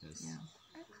 yourself. Yeah. Yes. Yeah.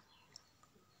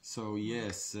 So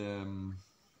yes,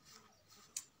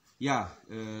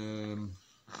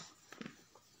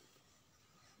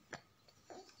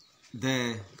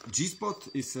 the G-spot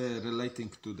is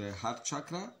relating to the heart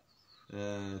chakra,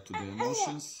 to the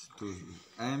emotions, to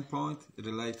endpoint,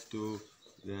 relate to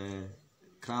the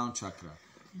crown chakra,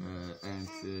 and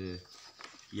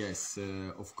yes,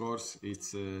 of course,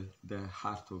 it's the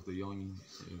heart of the yoni,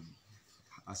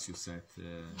 as you said.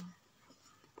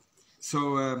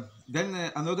 So then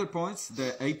another point,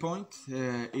 the A point,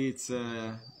 it's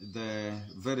the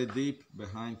very deep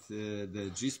behind the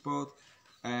G-spot,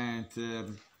 and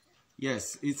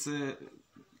yes, it's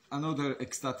another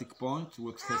ecstatic point,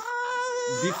 would have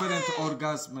different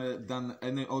orgasm than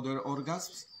any other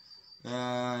orgasms.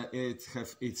 It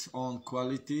have its own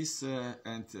qualities,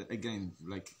 and again,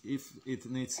 like if it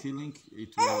needs healing,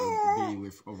 it will be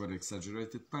with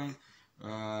over-exaggerated pain,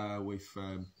 with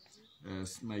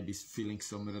maybe feeling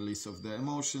some release of the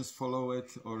emotions, follow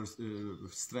it, or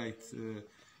straight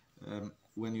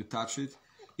when you touch it.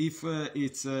 If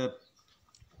it's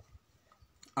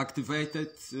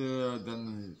activated,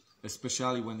 then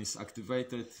especially when it's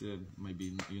activated,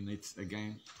 maybe you need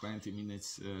again 20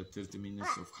 minutes, 30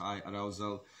 minutes of high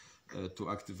arousal to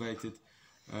activate it.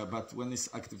 But when it's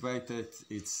activated,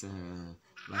 it's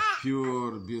like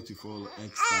pure, beautiful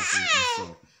ecstasy and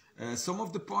so. Some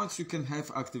of the points you can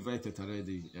have activated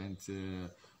already, and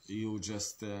you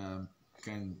just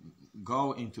can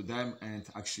go into them and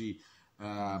actually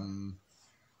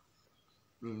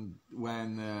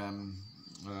when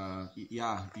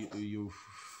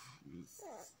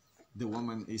the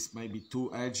woman is maybe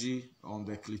too edgy on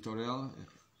the clitoral,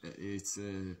 it's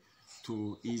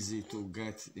too easy to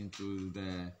get into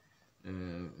the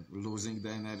losing the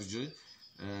energy.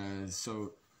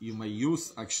 So you may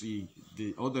use actually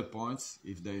the other points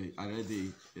if they are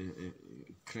already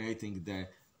creating the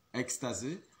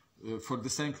ecstasy for the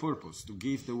same purpose, to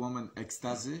give the woman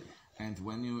ecstasy. And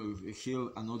when you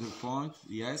heal another point,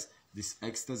 yes, this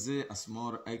ecstasy, as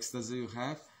more ecstasy you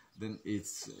have, then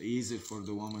it's easy for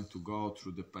the woman to go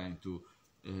through the pain, to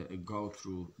go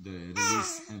through the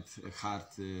release and hard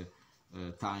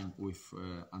time with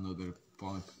another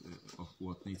point of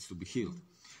what needs to be healed.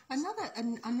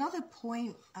 Another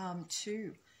point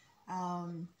too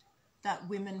that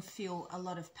women feel a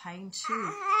lot of pain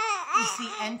too is the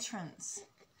entrance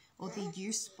or the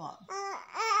U spot.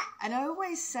 And I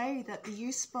always say that the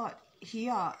U spot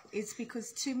here is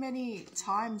because too many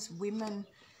times women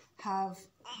have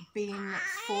been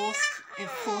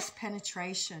forced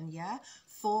penetration, yeah,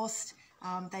 forced.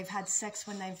 They've had sex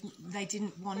when they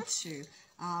didn't want to,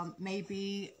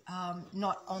 maybe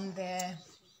not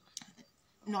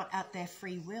at their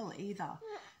free will either.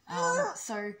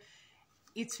 So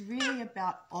it's really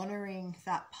about honoring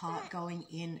that part going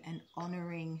in and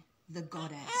honoring the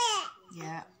goddess.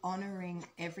 Yeah, honoring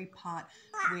every part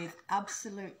with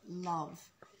absolute love.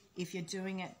 If you're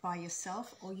doing it by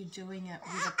yourself or you're doing it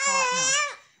with a partner,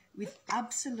 with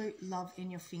absolute love in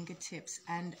your fingertips,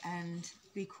 and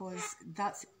because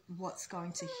that's what's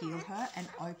going to heal her and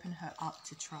open her up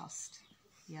to trust.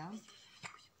 Yeah.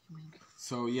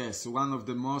 So yes, one of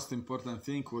the most important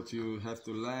things what you have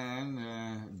to learn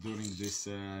during this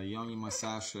Yoni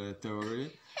massage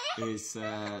theory is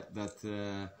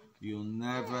that you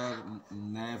never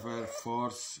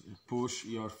push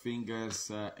your fingers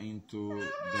into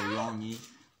the yoni,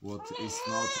 what is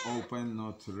not open,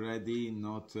 not ready,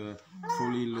 not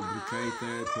fully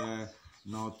lubricated,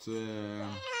 not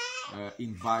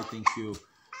inviting you.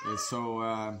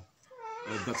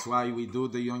 That's why we do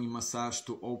the Yoni massage,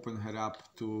 to open her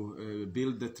up, to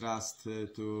build the trust,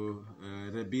 to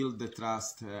rebuild the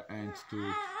trust, and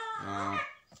to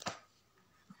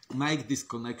make this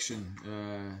connection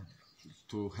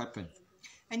to happen.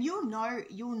 And you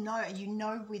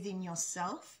know within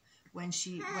yourself when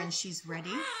she's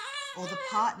ready, or the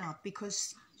partner,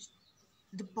 because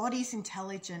the body's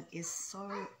intelligence is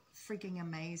so freaking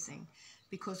amazing.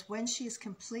 Because when she is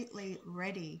completely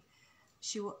ready,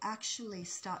 she will actually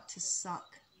start to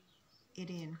suck it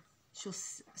in. She'll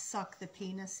suck the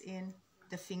penis in,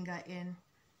 the finger in,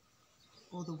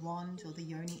 or the wand, or the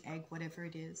yoni egg, whatever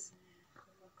it is.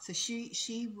 So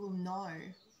she will know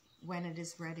when it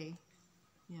is ready.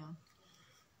 Yeah.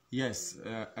 Yes,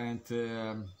 and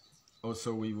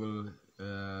also we will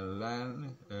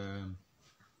learn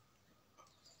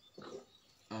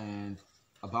and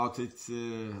about it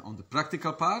on the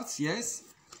practical parts. Yes.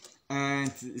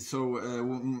 And so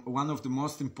one of the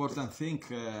most important things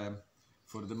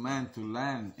for the man to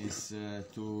learn is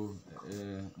to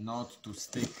not to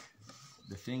stick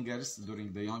the fingers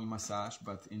during the Yoni massage,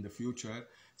 but in the future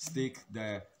stick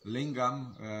the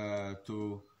lingam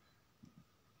to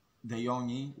the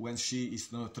Yoni when she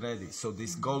is not ready. So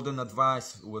this golden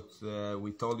advice, what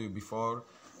we told you before,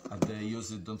 the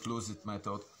use it, don't lose it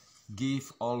method,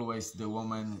 give always the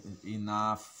woman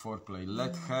enough foreplay.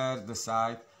 Let her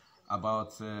decide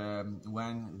about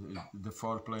when the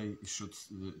foreplay should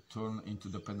turn into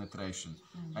the penetration,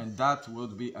 and that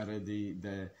would be already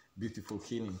the beautiful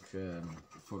healing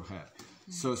for her.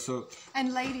 So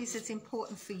and ladies, it's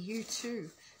important for you too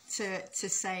to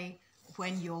say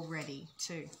when you're ready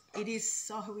too. It is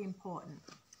so important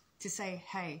to say,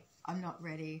 hey, I'm not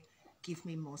ready, give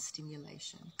me more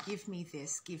stimulation, give me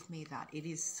this, give me that. It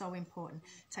is so important.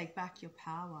 Take back your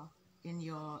power in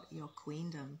your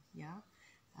queendom. Yeah.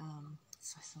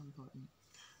 So important.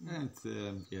 And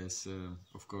yes,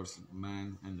 of course,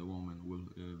 man and the woman will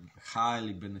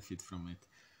highly benefit from it.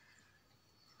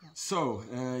 Yeah. So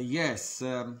yes,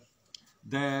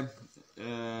 the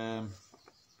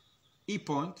E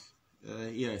point,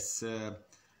 yes,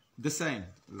 the same.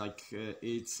 Like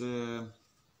it's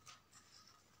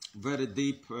very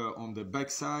deep on the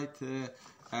backside,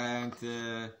 and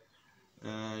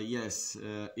yes,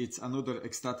 it's another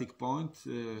ecstatic point.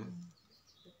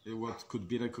 What could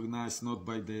be recognized not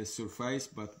by the surface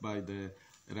but by the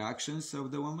reactions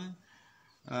of the woman.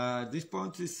 This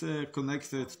point is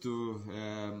connected to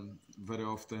very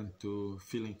often to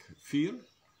feeling fear,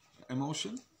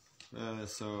 emotion.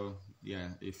 So yeah,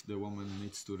 if the woman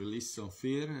needs to release some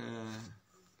fear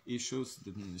issues,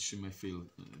 then she may feel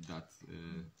that.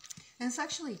 And it's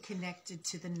actually connected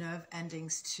to the nerve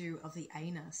endings too of the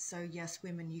anus. So yes,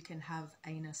 women, you can have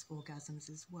anus orgasms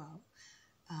as well.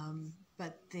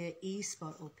 But the E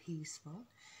spot or P spot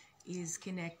is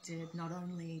connected not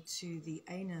only to the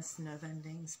anus nerve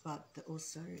endings, but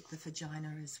also the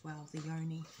vagina as well, the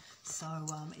yoni. So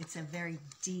it's a very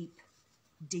deep,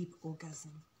 deep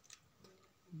orgasm.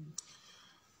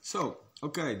 So,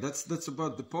 okay, that's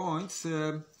about the points.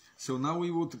 So now we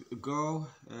would go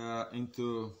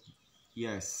into,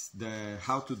 yes, the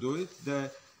how to do it, the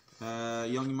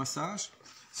Yoni massage.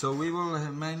 So we will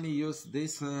mainly use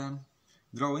this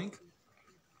drawing.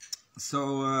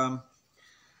 So,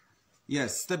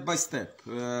 yes, step by step.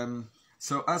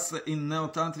 So as in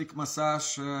neo-tantric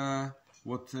massage,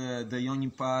 what the Yoni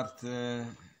part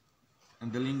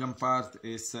and the lingam part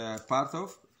is part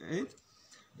of it.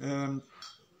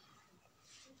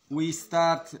 We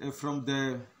start from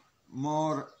the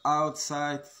more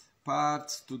outside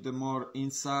parts to the more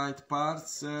inside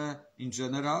parts in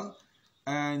general,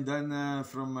 and then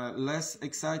from less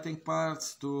exciting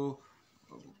parts to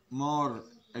more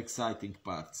exciting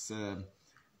parts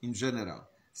in general.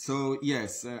 So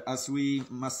yes, as we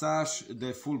massage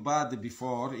the full body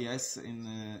before, yes, in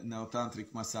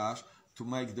neo-tantric massage, to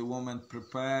make the woman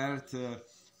prepared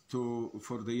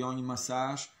for the Yoni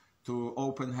massage, to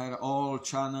open her all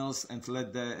channels and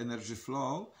let the energy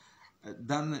flow.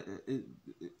 Then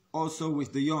also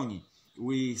with the Yoni,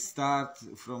 we start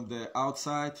from the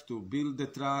outside to build the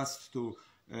trust, to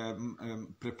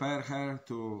prepare her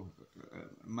to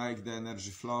make the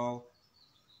energy flow.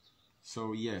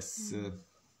 So yes.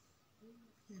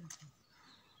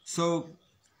 So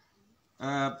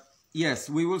yes,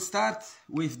 we will start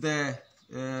with the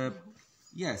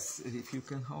yes, if you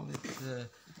can hold it.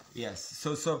 Yes.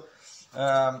 So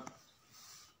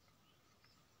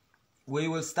we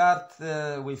will start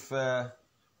with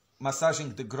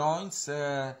massaging the groins.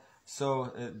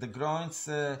 The groins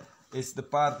is the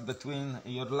part between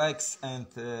your legs and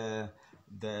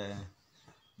the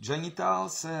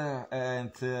genitals,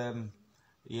 and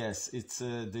yes, it's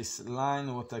this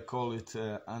line, what I call it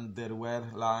underwear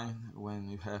line. When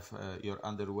you have your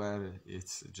underwear,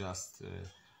 it's just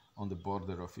on the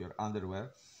border of your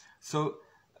underwear. So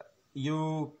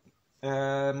you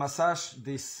massage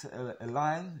this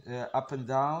line up and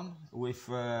down with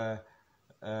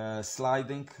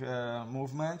sliding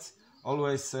movements.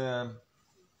 Always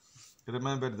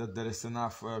remember that there is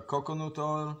enough coconut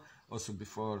oil. Also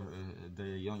before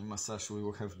the Yoni massage we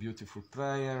will have beautiful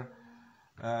prayer.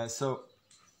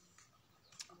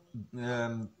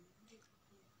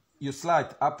 You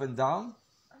slide up and down,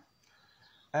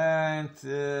 and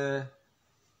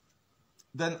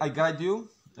then I guide you.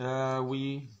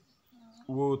 We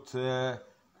would,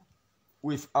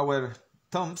 with our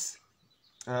thumbs,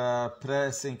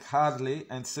 pressing hardly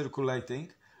and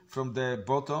circulating from the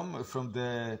bottom, from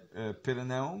the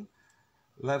perineum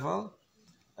level,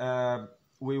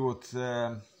 we would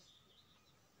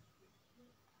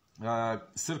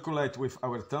circulate with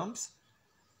our thumbs,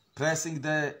 pressing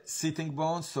the sitting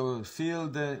bones, so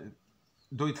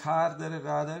do it harder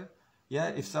rather. Yeah,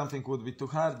 if something would be too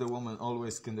hard, the woman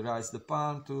always can raise the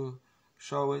palm to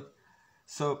show it.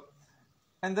 So,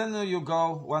 and then you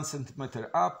go 1 centimeter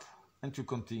up and you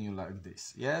continue like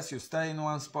this. Yes, you stay in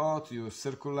one spot, you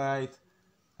circulate,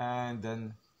 and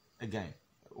then again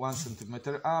 1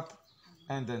 centimeter up,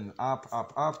 and then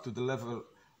up to the level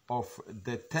of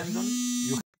the tendon.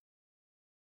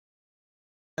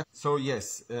 So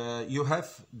yes, you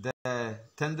have the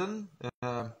tendon.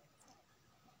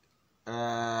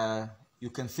 You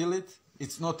can feel it.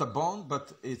 It's not a bone,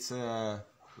 but it's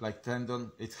like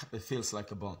tendon. It feels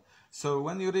like a bone. So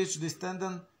when you reach this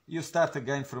tendon, you start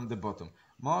again from the bottom.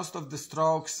 Most of the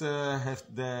strokes have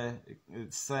the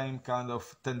same kind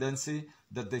of tendency,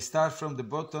 that they start from the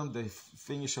bottom, they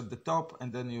finish at the top,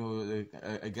 and then you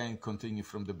again continue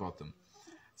from the bottom.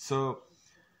 So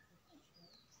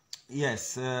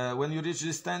yes, when you reach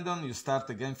this tendon, you start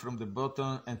again from the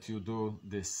bottom and you do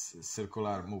these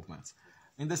circular movements.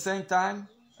 In the same time,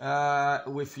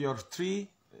 with your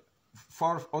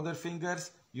 4 other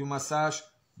fingers, you massage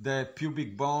the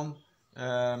pubic bone,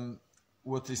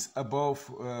 what is above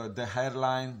the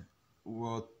hairline,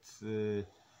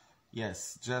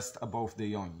 yes, just above the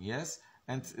yoni, yes?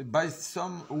 And by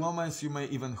some women, you may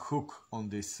even hook on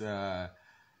this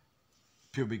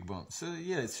pubic bone. So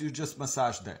yes, you just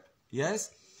massage that,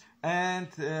 yes? And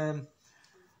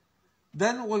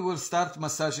then we will start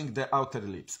massaging the outer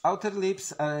lips. Outer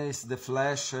lips is the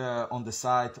flesh on the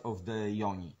side of the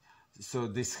yoni. So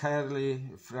this hairy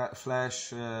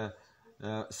flesh.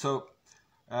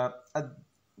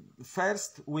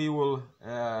 first we will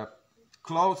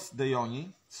close the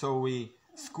yoni, so we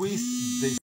squeeze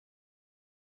this.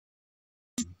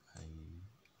 I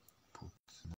put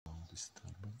no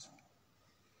disturbance.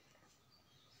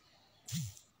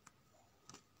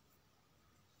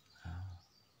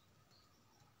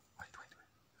 Wait, I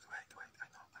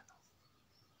know.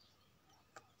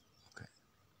 Okay.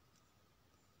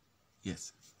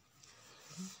 Yes.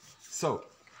 So,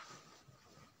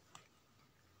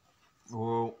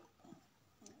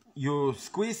 you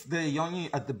squeeze the yoni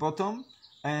at the bottom,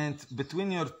 and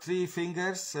between your 3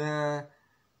 fingers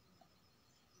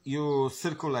you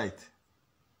circulate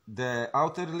the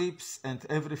outer lips and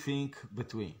everything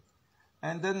between.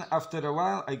 And then after a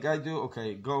while I guide you,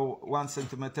 okay, go 1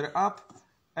 centimeter up,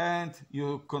 and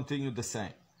you continue the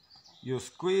same. You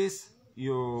squeeze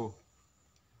your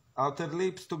outer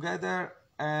lips together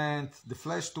and the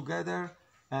flesh together,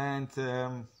 and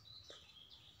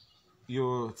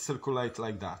you circulate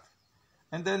like that.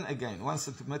 And then again 1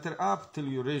 centimeter up till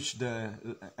you reach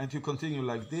and you continue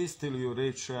like this till you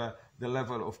reach the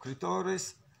level of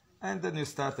clitoris, and then you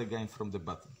start again from the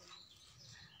bottom.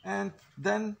 And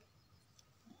then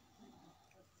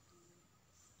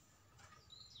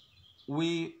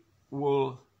we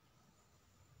will,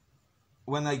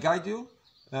 when I guide you,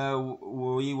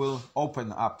 we will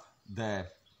open up the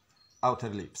outer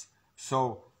lips.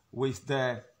 So with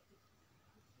the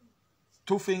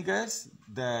 2 fingers,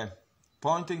 the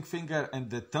pointing finger and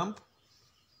the thumb,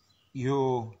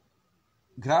 you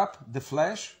grab the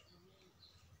flesh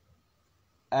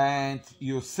and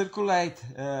you circulate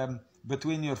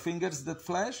between your fingers that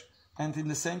flesh, and in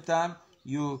the same time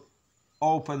you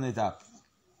open it up,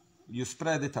 you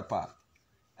spread it apart,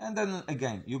 and then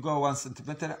again you go 1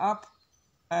 centimeter up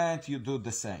and you do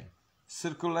the same,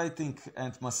 circulating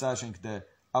and massaging the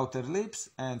outer lips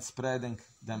and spreading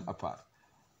them apart.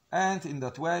 And in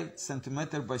that way,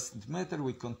 centimeter by centimeter,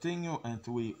 we continue and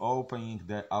we opening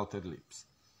the outer lips.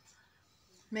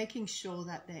 Making sure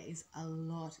that there is a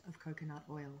lot of coconut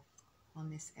oil on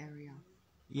this area.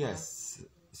 Yes. Yeah.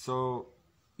 So,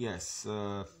 yes.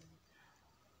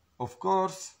 Of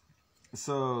course.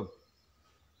 So,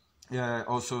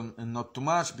 also not too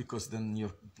much, because then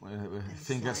your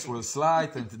fingers will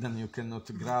slide and then you cannot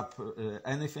grab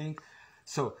anything.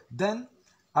 So then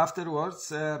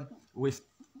afterwards, with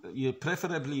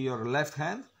preferably your left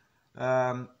hand,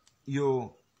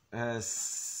 you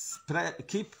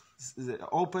keep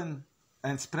open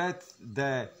and spread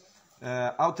the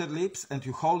outer lips, and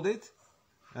you hold it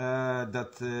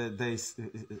that they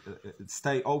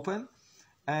stay open,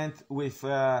 and with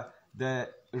the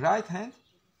right hand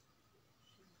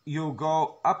you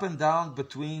go up and down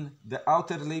between the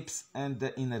outer lips and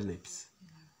the inner lips.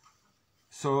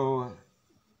 So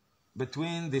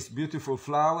between this beautiful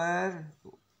flower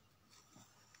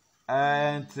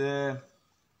and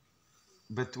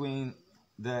between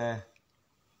the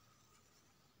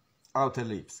outer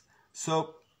lips.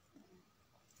 So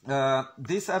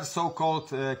these are so-called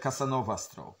Casanova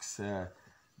strokes.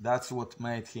 That's what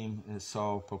made him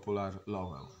so popular,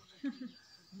 Lowell.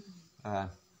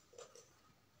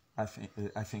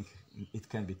 I think it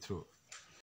can be true.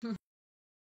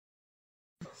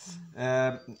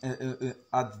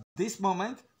 At this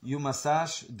moment, you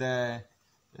massage the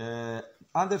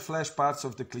under flesh parts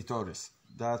of the clitoris.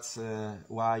 That's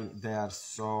why they are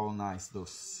so nice,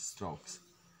 those strokes.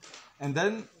 And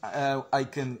then I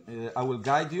will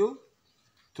guide you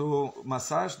to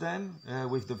massage them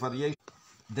with the variation,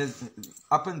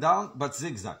 up and down, but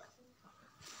zigzag.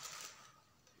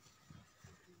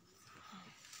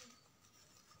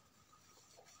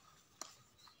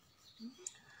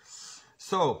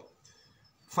 So,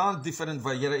 found different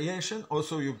variation.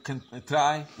 Also, you can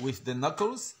try with the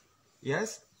knuckles.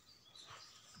 Yes.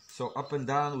 So up and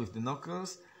down with the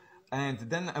knuckles. And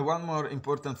then one more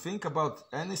important thing about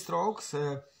any strokes.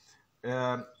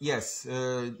 Yes,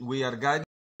 we are guiding.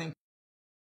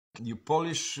 You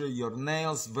polish your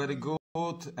nails very good,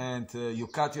 and you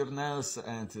cut your nails,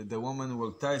 and the woman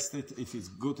will taste it if it's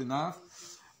good enough.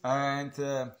 And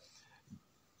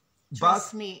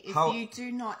trust me,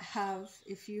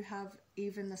 if you have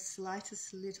even the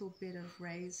slightest little bit of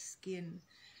raised skin,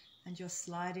 and you're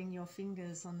sliding your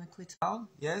fingers on the clitoris.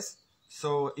 Yes.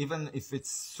 So even if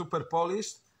it's super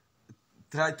polished,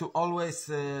 try to always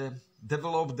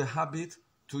develop the habit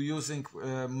to using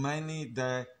mainly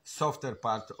the softer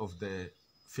part of the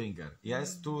finger.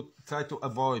 Yes, to try to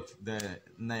avoid the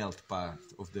nailed part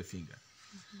of the finger.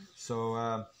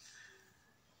 So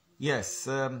yes,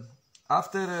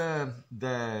 after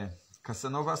the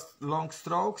Casanova long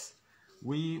strokes,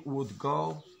 we would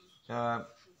go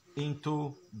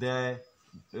into the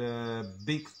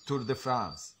big tour de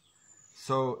France.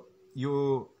 So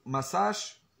you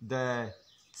massage the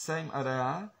same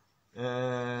area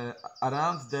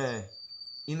around the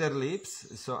inner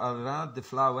lips, so around the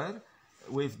flower,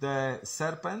 with the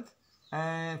serpent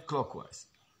and clockwise.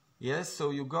 Yes, so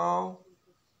you go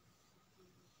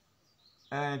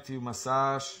and you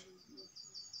massage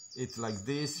it like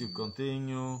this, you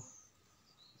continue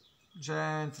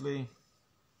gently,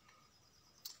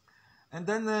 and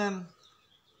then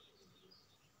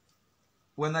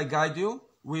when I guide you,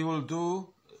 we will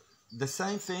do the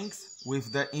same things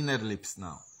with the inner lips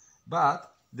now,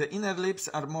 but the inner lips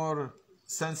are more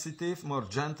sensitive, more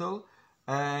gentle,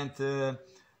 and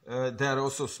they are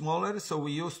also smaller, so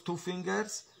we use 2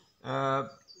 fingers.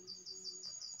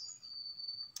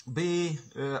 Be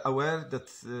aware that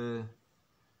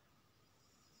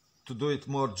to do it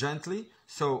more gently.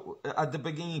 So at the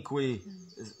beginning we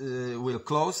will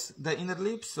close the inner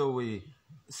lips, so we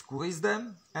squeeze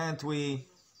them and we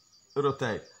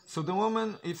rotate. So the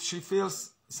woman, if she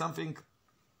feels something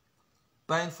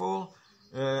painful,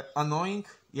 annoying,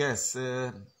 yes,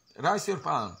 raise your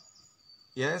palm.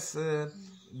 Yes,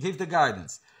 give the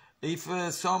guidance. If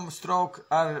some strokes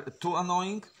are too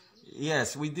annoying,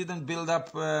 yes, we didn't build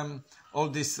up all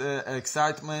this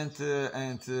excitement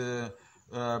and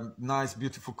nice,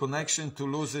 beautiful connection to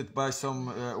lose it by some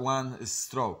one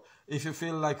stroke. If you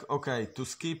feel like, okay, to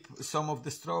skip some of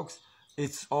the strokes,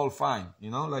 it's all fine,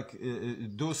 you know, like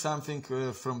do something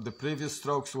from the previous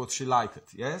strokes what she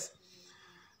liked, yes?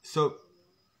 So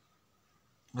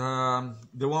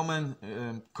the woman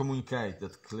communicate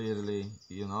that clearly,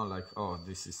 you know, like, oh,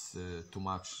 this is too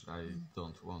much, I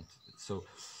don't want it.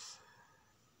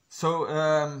 So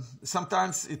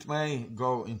sometimes it may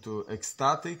go into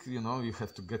ecstatic, you know, you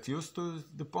have to get used to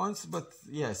the points, but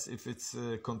yes, if it's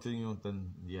continued,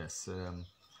 then yes,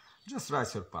 just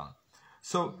raise your palm.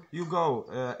 So you go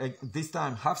this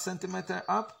time ½ centimeter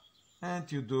up,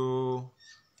 and you do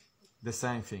the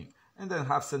same thing. And then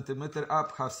 ½ centimeter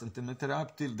up, ½ centimeter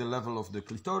up till the level of the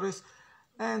clitoris.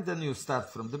 And then you start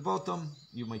from the bottom,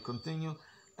 you may continue.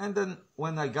 And then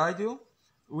when I guide you,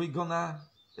 we're gonna,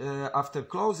 after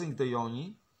closing the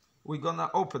yoni, we're gonna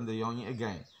open the yoni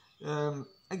again.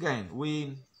 Again,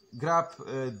 we grab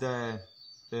the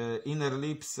inner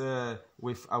lips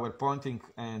with our pointing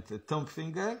and thumb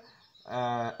finger,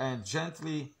 and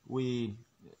gently we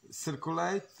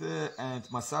circulate and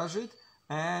massage it,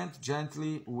 and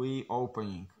gently we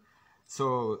opening.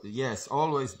 So yes,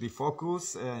 always be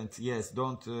focused, and yes,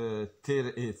 don't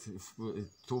tear it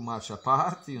too much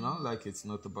apart, you know, like it's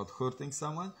not about hurting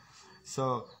someone.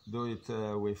 So do it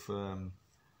with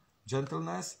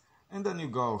gentleness, and then you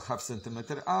go ½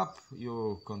 centimeter up,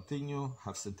 you continue,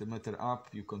 ½ centimeter up,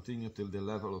 you continue till the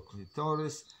level of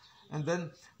clitoris. And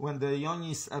then when the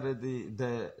yoni is already,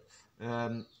 the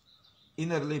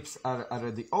inner lips are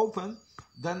already open,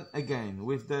 then again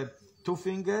with the 2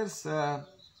 fingers,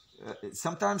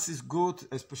 sometimes it's good,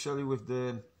 especially with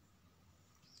the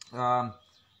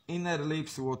inner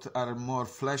lips what are more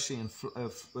fleshy and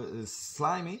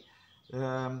slimy,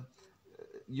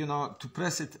 you know, to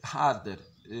press it harder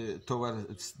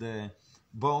towards the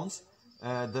bones,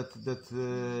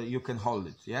 that you can hold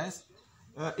it, yes?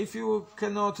 If you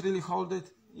cannot really hold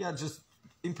it, yeah, just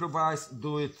improvise,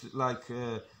 do it like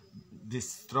these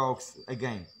strokes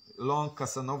again, long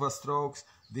Casanova strokes,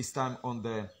 this time on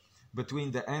the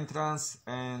between the entrance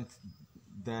and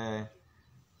the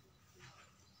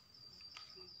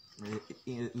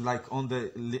like on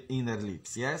the inner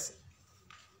lips, yes?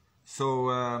 So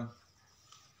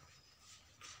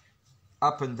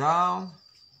up and down.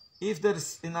 If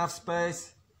there's enough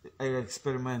space, I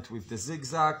experiment with the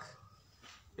zigzag,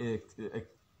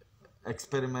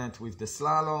 experiment with the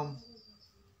slalom,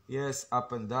 yes,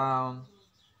 up and down.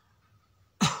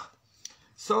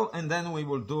 So, and then we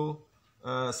will do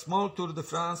a small tour de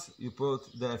France. You put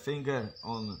the finger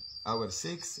on our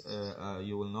 6,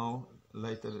 you will know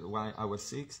later why our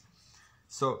 6.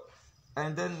 So,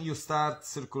 and then you start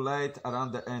circulate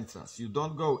around the entrance. You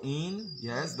don't go in,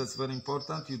 yes, that's very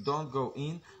important. You don't go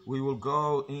in. We will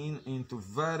go in into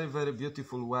very, very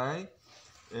beautiful way.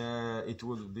 It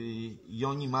will be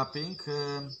Yoni mapping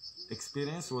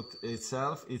experience with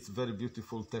itself. It's very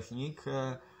beautiful technique.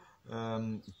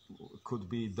 Could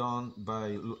be done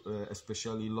by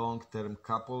especially long-term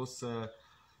couples.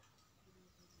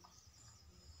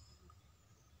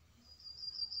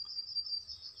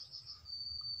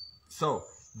 So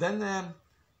then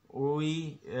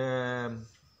we,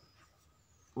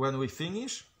 when we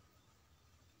finish,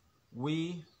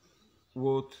 we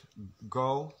would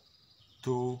go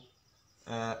to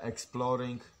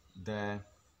exploring the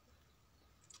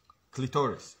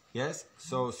clitoris. Yes,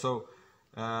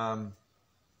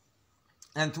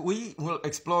 and we will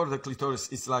explore the clitoris.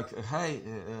 It's like, hey,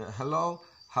 hello,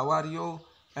 how are you,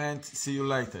 and see you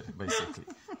later, basically.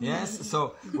 Yes,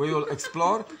 so we will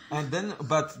explore, and then,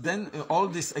 but then all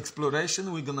this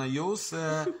exploration we're gonna use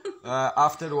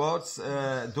afterwards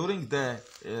during the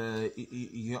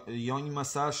Yoni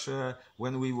massage,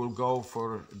 when we will go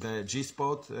for the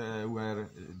G-spot, where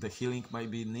the healing may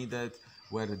be needed,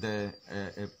 where the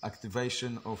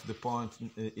activation of the point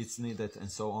is needed,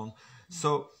 and so on.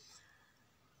 So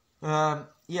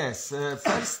yes,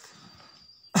 first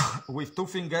with 2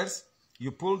 fingers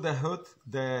you pull the hood,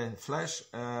 the flesh,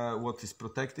 what is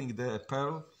protecting the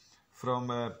pearl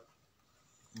from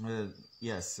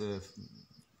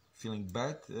feeling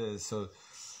bad, so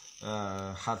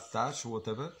hard touch,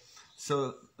 whatever.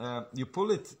 So you pull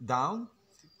it down,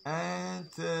 and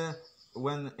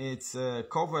when it's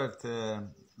covered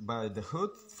by the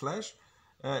hood flesh,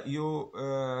 you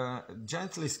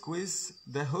gently squeeze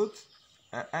the hood,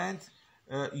 and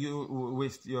you,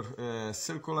 with your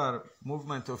circular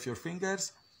movement of your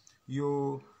fingers,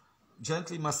 you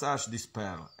gently massage this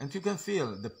pearl, and you can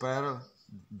feel the pearl,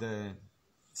 the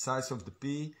size of the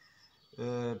pea,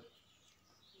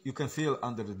 you can feel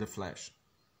under the flesh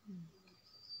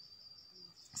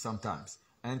sometimes,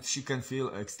 and she can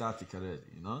feel ecstatic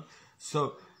already, you know.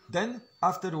 So then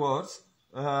afterwards,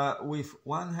 with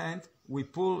one hand we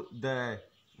pull the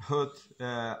hood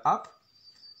up,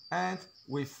 and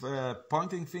with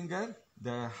pointing finger,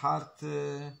 the heart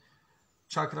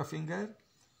chakra finger,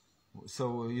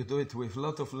 so you do it with a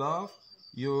lot of love,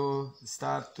 you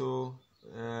start to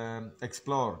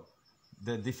explore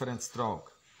the different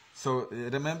stroke. So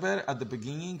remember, at the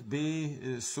beginning,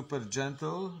 be super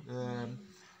gentle,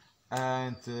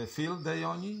 and feel the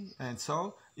yoni. And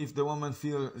so if the woman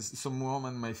some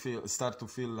women may start to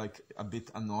feel like a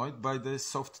bit annoyed by the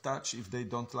soft touch if they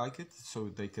don't like it, so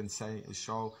they can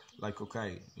show like,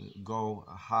 okay, go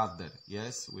harder,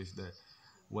 yes, with the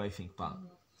waving palm.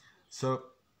 So,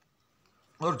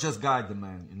 or just guide the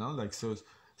man, you know, like so.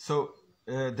 So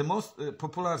the most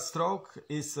popular stroke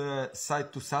is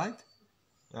side to side.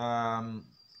 Then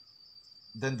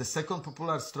the second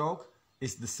popular stroke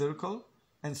is the circle,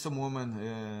 and some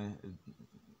women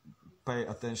pay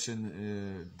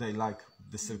attention, they like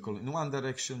the circle in one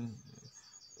direction,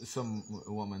 some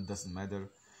women doesn't matter.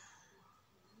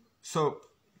 So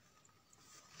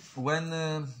when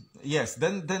yes,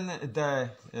 then the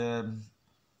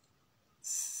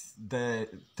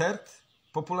third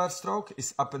popular stroke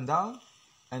is up and down,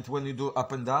 and when you do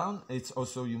up and down, it's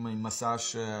also, you may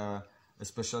massage,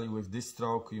 especially with this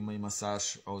stroke, you may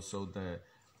massage also the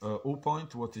U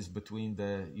point, what is between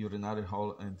the urinary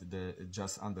hole and the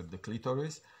just under the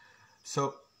clitoris.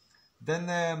 So then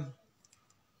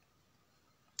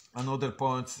another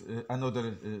point,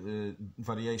 another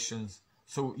variations.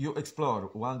 So you explore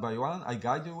one by one. I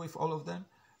guide you with all of them.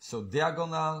 So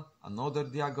diagonal, another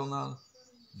diagonal,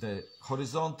 the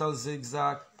horizontal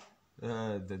zigzag,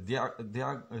 the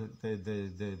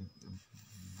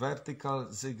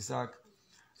vertical zigzag.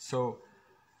 So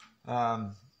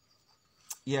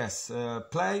yes,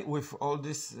 play with all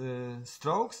these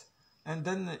strokes, and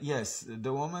then yes,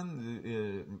 the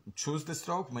woman choose the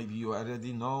stroke. Maybe you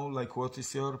already know like what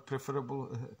is your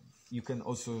preferable. You can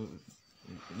also,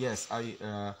 yes,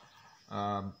 I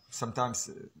sometimes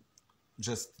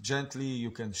just gently you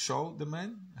can show the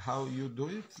man how you do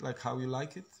it, like how you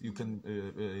like it. You can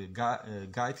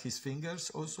guide his fingers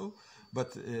also,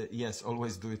 but yes,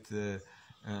 always do it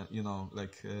you know,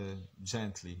 like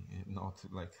gently, not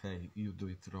like, hey, you do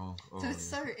it wrong.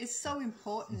 So it's so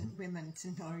important, women, to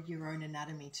know your own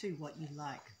anatomy too, what you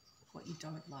like, what you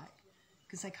don't like,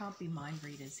 because they can't be mind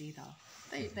readers either.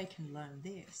 They can learn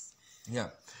this. Yeah,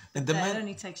 and that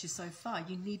only takes you so far.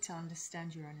 You need to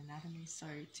understand your own anatomy. So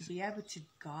to be able to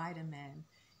guide a man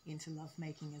into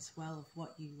lovemaking as well of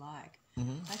what you like,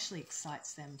 actually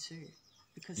excites them too.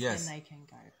 Because yes, then they can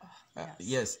go, oh, yes.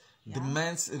 Yes, yeah. The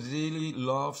man really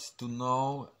loves to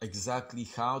know exactly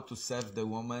how to serve the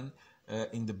woman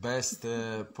in the best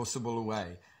possible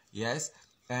way. Yes,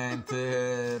 and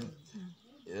the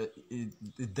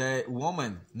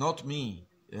woman, not me,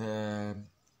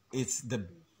 it's the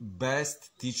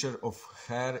best teacher of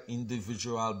her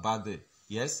individual body.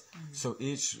 Yes, so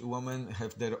each woman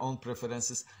have their own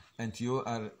preferences, and you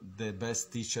are the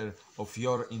best teacher of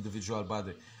your individual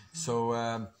body. So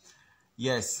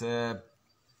yes,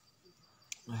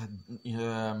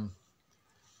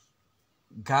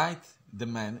 guide the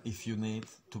man if you need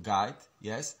to guide,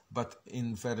 yes, but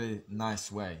in very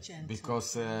nice way. Gentle.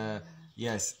 Because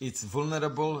yes, it's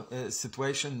vulnerable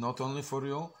situation not only for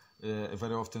you,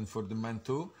 very often for the men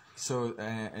too. So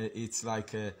it's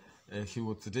like he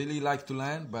would really like to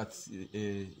learn, but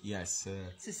yes.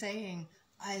 It's a saying,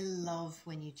 I love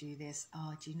when you do this.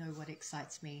 Oh, do you know what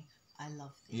excites me? I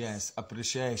love this. Yes,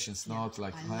 appreciation's not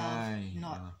like, I love, hey,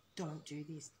 not don't do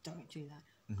this, don't do that.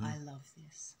 I love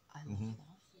this. I love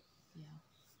that. Yeah.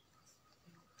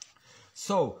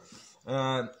 So,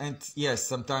 and yes,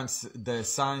 sometimes the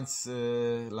signs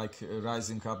like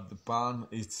rising up the palm,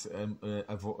 it's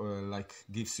like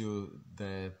gives you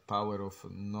the power of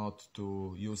not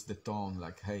to use the tone.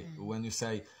 Like, hey, when you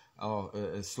say, oh,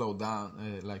 slow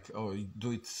down, like, oh,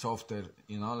 do it softer,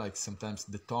 you know, like sometimes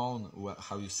the tone,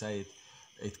 how you say it,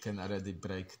 it can already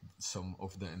break some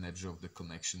of the energy of the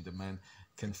connection. The man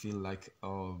can feel like,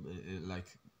 oh, like,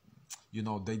 you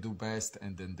know, they do best,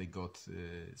 and then they got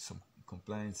some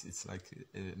complaints. It's like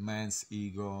man's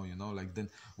ego, you know, like then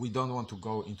we don't want to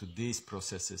go into these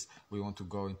processes. We want to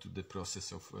go into the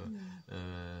process of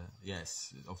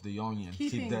yes, of the yoni, and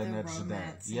keep the energy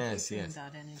there. Yes, yes.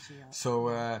 That energy up. So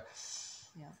yeah.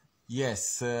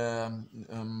 yes,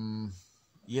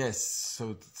 yes.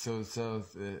 So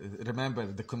remember,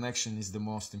 the connection is the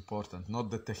most important, not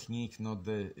the technique, not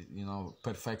the, you know,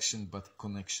 perfection, but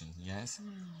connection. Yes,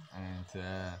 and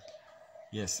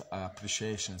yes,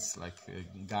 appreciations, like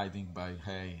guiding by,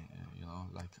 hey, you know,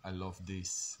 like I love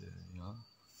this, you know.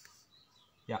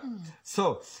 Yeah.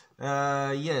 So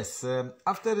yes,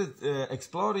 after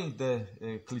exploring the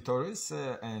clitoris,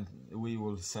 and we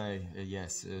will say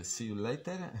yes, see you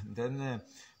later. Then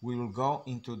we will go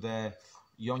into the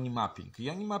yoni mapping.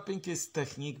 Yoni mapping is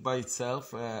technique by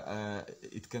itself.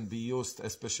 It can be used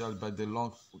especially by the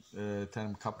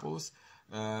long-term couples.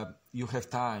 You have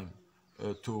time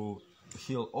to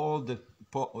heal all the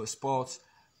spots,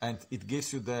 and it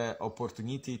gives you the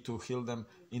opportunity to heal them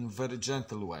in very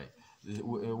gentle way,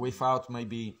 without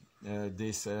maybe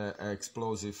this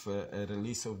explosive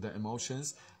release of the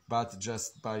emotions, but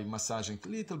just by massaging a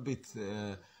little bit,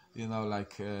 you know,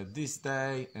 like this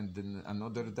day and then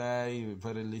another day,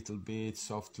 very little bit,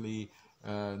 softly,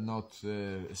 not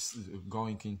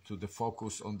going into the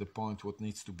focus on the point what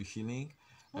needs to be healing.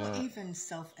 Or even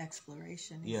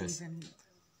self-exploration is even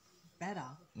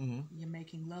better. You're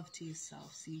making love to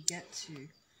yourself, so you get to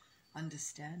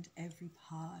understand every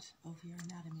part of your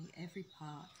anatomy, every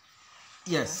part.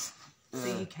 Yes. So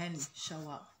you can show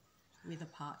up with a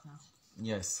partner.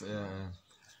 Yes.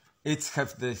 It's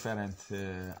have different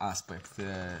aspect.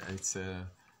 It's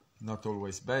not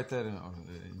always better. Or,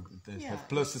 they have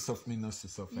pluses of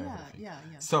minuses of everything. Yeah.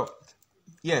 So,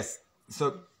 yes.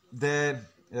 So the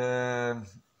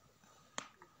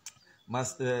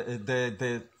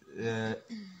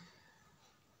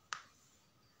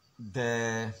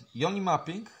the yoni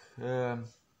mapping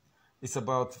is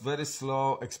about very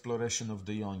slow exploration of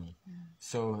the yoni.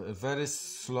 So very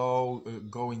slow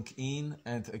going in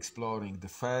and exploring the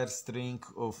first ring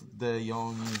of the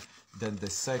yoni, then the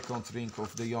second ring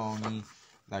of the yoni.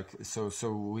 Like so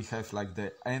we have like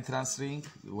the entrance ring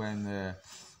when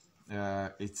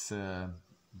it's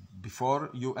before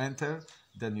you enter.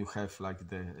 Then you have like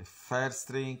the first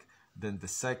ring, then the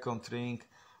second ring,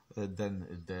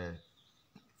 then the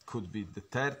could be the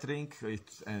third ring,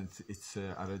 and it's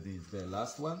already the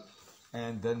last one,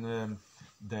 and then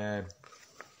the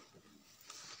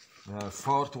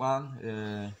fourth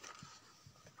one,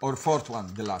 or fourth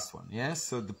one, the last one. Yes,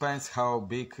 so it depends how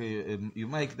big you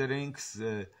make the rings.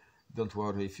 Don't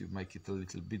worry if you make it a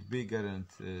little bit bigger, and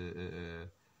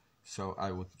so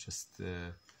I would just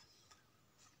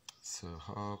so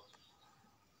hop.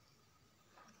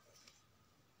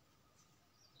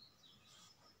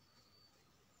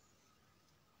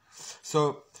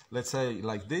 So let's say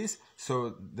like this.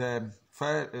 So the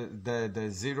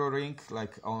zero ring,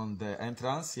 like on the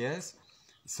entrance, yes.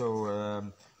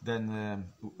 So then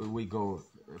we go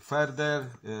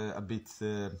further, a bit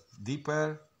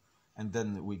deeper, and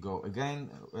then we go again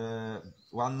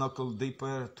 1 knuckle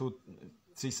deeper,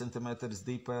 2-3 centimeters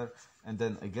deeper, and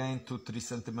then again 2-3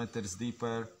 centimeters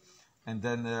deeper, and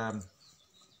then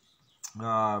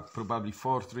probably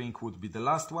fourth ring would be the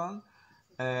last one,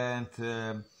 and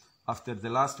after the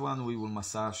last one we will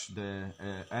massage the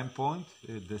end point,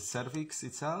 the cervix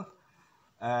itself,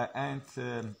 and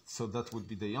so that would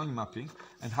be the yoni mapping.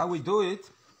 And how we do it,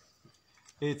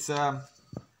 it's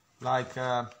like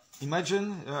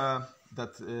imagine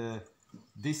that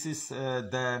this is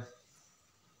the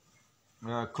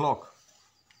clock.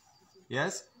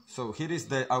 Yes, so here is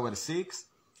the hour 6,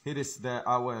 here is the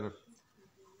hour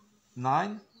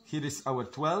 9, here is hour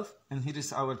 12, and here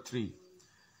is hour 3,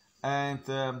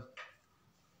 and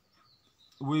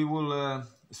we will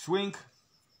swing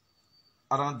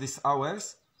around these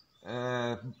hours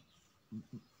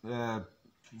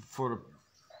for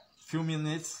few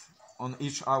minutes on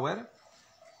each hour,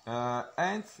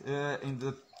 and in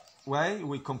the way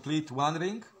we complete one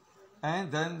ring,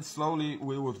 and then slowly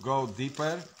we would go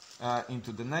deeper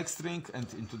into the next ring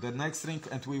and into the next ring,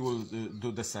 and we will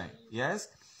do the same. Yes,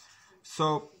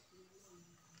 so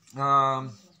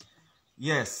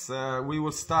yes, we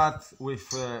will start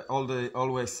with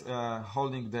always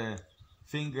holding the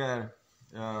finger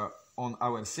on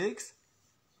our 6,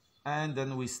 and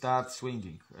then we start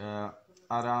swinging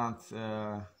around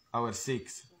our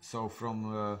 6. So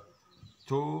from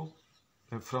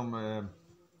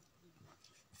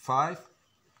 5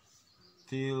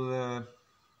 till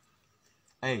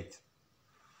 8.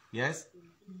 Yes,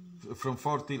 from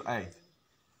 4 till 8.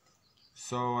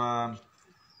 So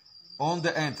on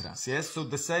the entrance, yes. So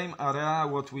the same area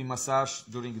what we massage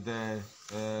during the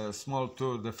small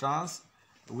Tour de France,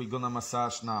 we're gonna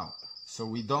massage now. So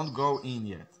we don't go in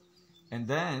yet, and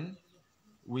then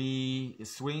we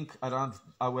swing around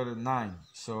our 9.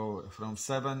 So from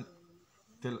 7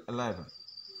 till 11,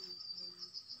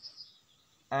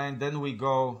 and then we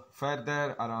go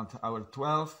further around our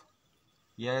 12.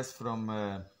 Yes, from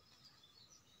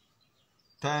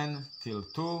 10 till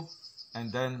 2,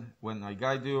 and then when I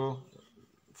guide you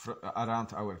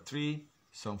around our 3,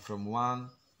 so from 1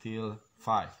 till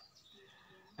 5.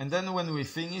 And then when we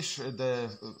finish the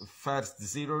first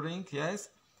 0 ring, yes,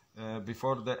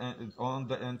 before on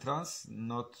the entrance,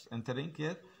 not entering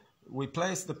yet, we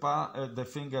place the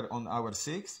finger on our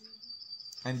 6,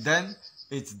 and then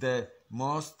it's the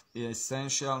most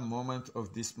essential moment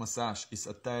of this massage. It's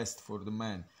a test for the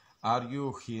man. Are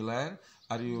you healer?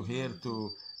 Are you here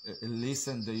to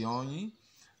listen the yoni,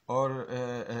 or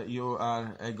you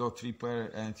are ego tripper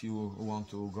and you want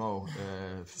to go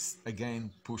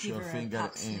again push your finger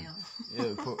in?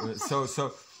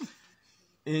 So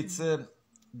it's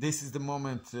this is the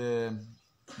moment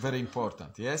very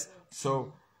important. Yes.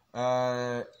 So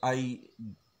I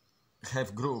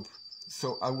have group.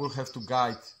 So I will have to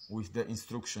guide with the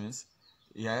instructions,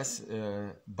 yes,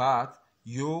 but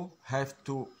you have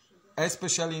to,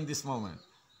 especially in this moment,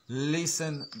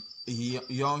 listen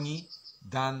yoni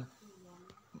than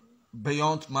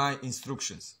beyond my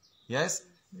instructions. Yes,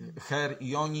 her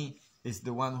yoni is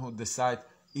the one who decides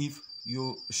if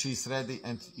she's ready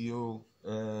and you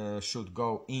should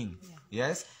go in. Yeah.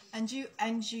 Yes, and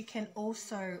you can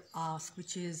also ask,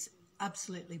 which is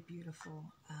absolutely beautiful.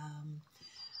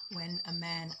 When a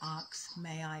man asks,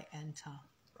 "May I enter?"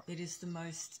 It is the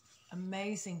most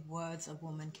amazing words a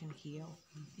woman can hear.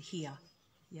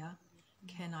 Yeah,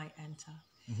 can I enter?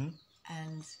 Mm-hmm.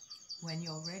 And when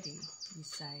you're ready, you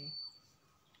say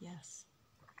yes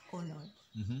or no.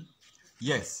 Mm-hmm.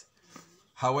 Yes.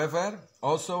 However,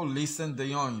 also listen the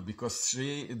yoni, because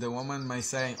the woman may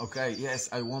say, "Okay, yes,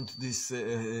 I want this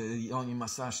yoni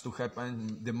massage to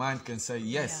happen." The mind can say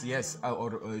yes, yes,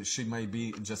 or she may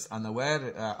be just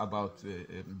unaware about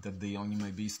that the yoni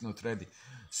maybe is not ready.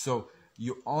 So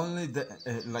you only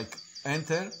like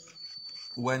enter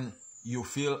when you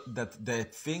feel that the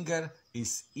finger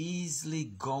is easily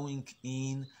going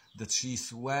in, that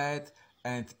she's wet,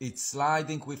 and it's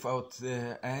sliding without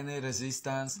any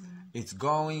resistance. It's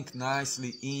going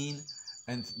nicely in,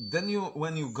 and then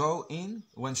when you go in,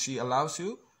 when she allows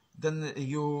you, then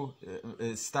you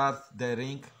start the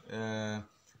ring.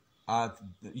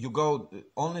 You go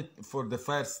only for the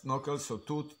first knuckle, so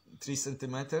 2-3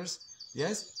 centimeters,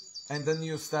 yes, and then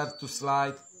you start to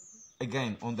slide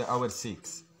again on the hour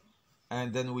 6,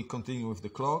 and then we continue with the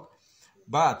clock.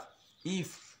 But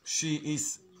if she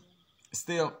is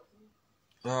still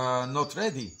not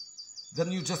ready,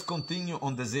 then you just continue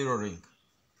on the 0 ring.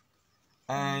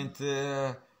 And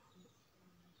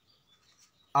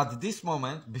at this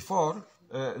moment, before,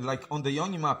 like on the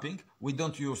yoni mapping, we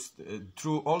don't use,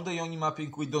 through all the yoni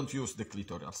mapping, we don't use the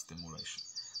clitoral stimulation.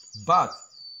 But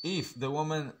if the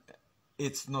woman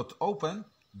it's not open,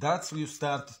 that's you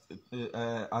start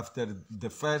after the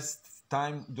first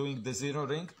time doing the 0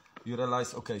 ring, you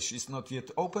realize, okay, she's not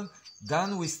yet open.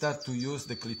 Then we start to use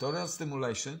the clitoral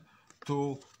stimulation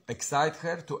to excite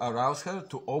her, to arouse her,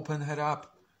 to open her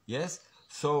up. Yes?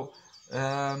 So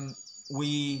we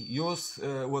use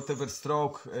whatever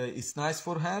stroke is nice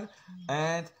for her,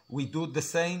 and we do the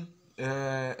same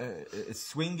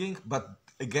swinging, but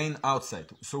again outside.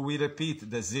 So we repeat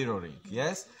the 0 ring.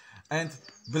 Yes? And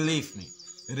believe me,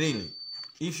 really,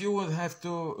 if you would have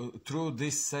to, through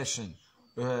this session,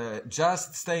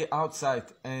 just stay outside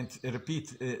and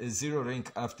repeat 0 ring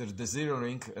after the 0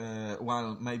 ring,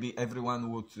 while maybe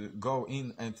everyone would go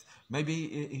in, and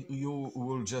maybe you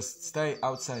will just stay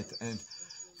outside. And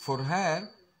for her,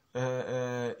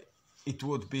 it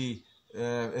would be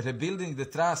rebuilding the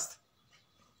trust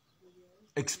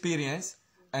experience,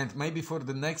 and maybe for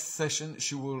the next session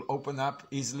she will open up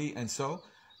easily, and so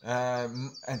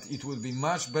and it will be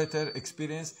much better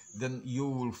experience than you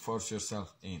will force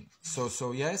yourself in.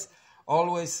 So yes,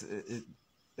 always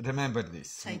remember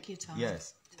this. Take your time.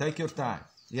 Yes, take your time.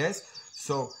 Yes,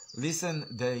 so listen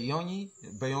the Yoni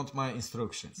beyond my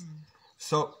instructions.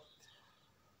 So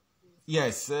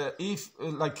yes, if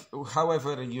like,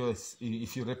 however,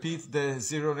 if you repeat the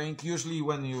zero ring, usually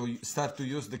when you start to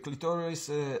use the clitoris,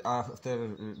 after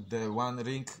the one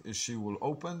ring, she will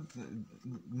open,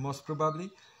 most probably.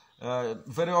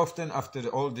 Very often after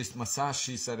all this massage,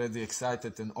 she's already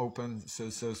excited and open,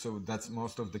 so that's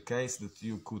most of the case that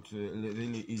you could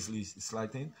really easily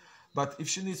slide in. But if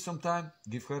she needs some time,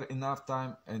 give her enough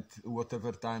time, and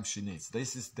whatever time she needs.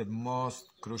 This is the most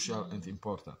crucial and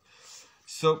important.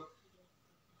 So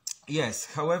yes,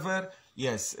 however,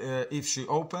 yes, if she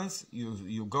opens,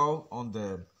 you go on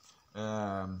the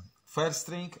first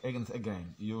string, and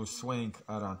again you swing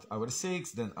around hour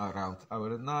 6, then around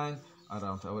hour 9,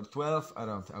 around hour 12,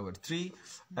 around hour 3,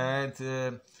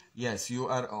 and yes, you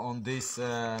are on this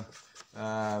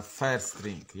first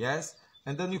string. Yes,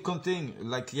 and then you continue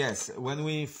like, yes, when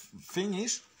we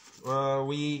finish,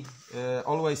 we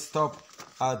always stop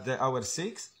at the hour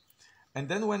 6, and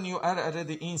then when you are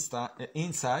already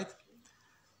inside,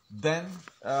 then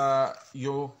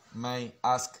you may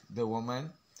ask the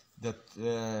woman that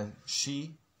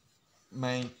she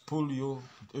may pull you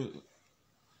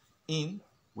in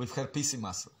with her PC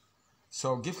muscle.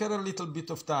 So give her a little bit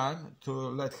of time to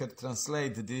let her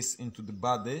translate this into the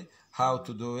body, how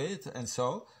to do it, and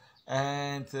so,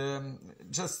 and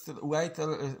just wait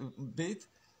a bit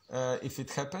if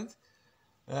it happened.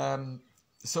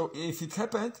 So if it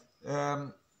happened,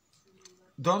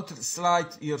 don't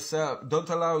slide yourself, don't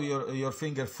allow your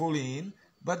finger fully in,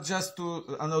 but just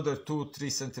to another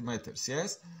 2-3 centimeters.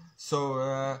 Yes,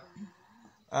 so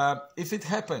if it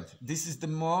happened, this is the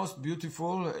most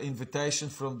beautiful invitation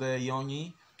from the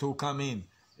Yoni to come in.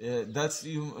 That's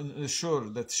you sure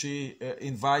that she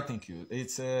inviting you.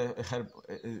 It's her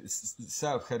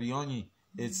self, her Yoni.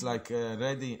 It's like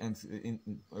ready and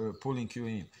pulling you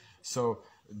in. So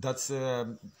that's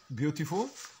beautiful.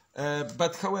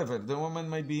 But however, the woman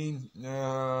maybe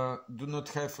do not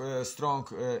have strong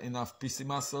enough PC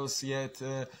muscles yet,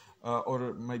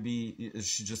 or maybe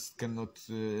she just cannot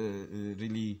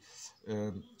really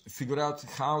figure out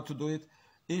how to do it.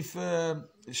 If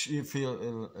she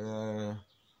feel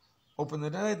open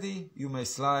and ready, you may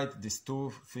slide these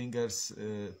 2 fingers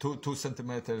 2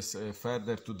 centimeters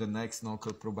further to the next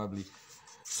knuckle probably.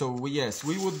 So yes,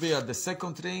 we would be at the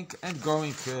second ring, and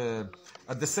going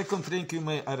at the second ring you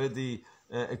may already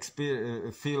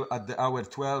feel at the hour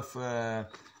 12,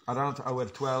 around hour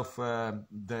 12,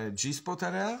 the G-spot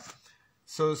area.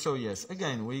 So yes,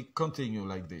 again we continue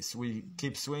like this, we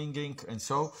keep swinging, and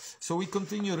so we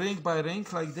continue ring by ring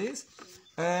like this,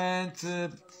 and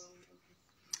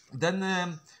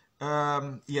then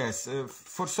yes,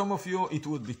 for some of you it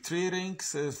would be 3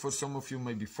 rings, for some of you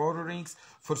maybe 4 rings,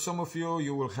 for some of you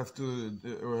you will have to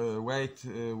wait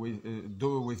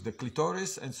with the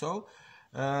clitoris, and so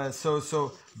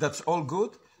that's all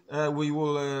good. We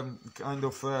will kind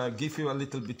of give you a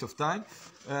little bit of time.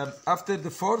 After the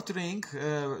 4th ring,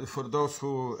 for those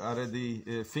who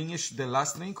already finished the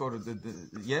last ring, or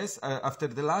yes, after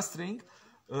the last ring,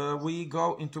 we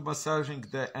go into massaging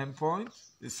the end point,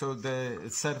 so the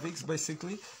cervix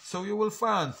basically. So you will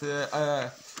find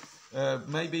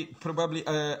maybe probably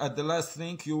at the last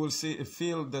ring you will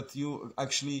feel that you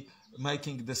actually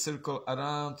making the circle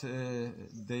around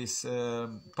this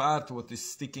part what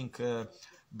is sticking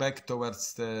back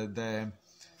towards the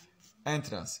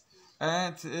entrance.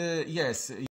 And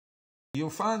yes, you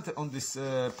find on this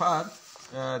part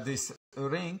this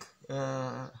ring,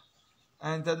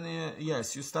 and then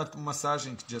yes, you start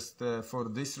massaging. Just for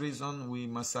this reason we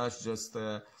massage just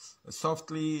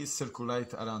softly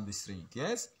circulate around this ring.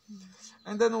 Yes,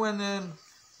 and then when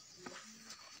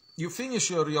you finish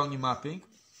your Yoni mapping,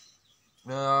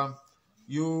 I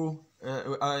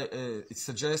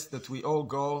suggest that we all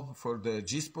go for the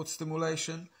G-spot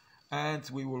stimulation, and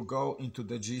we will go into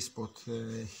the G-spot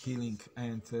healing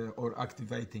and or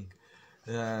activating.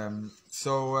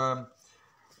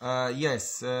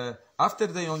 Yes, after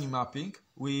the Yoni mapping,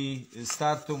 we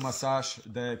start to massage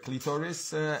the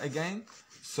clitoris again.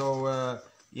 So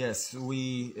yes,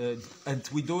 and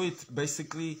we do it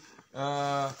basically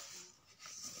kind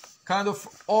kind of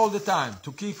all the time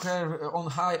to keep her on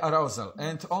high arousal.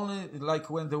 And only like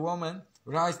when the woman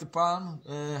raise the palm,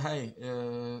 hey,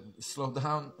 slow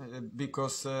down,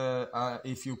 because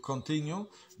if you continue,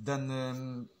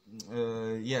 then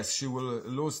yes, she will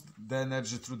lose the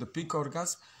energy through the peak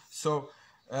orgasm. So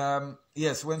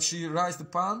yes, when she raise the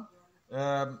palm,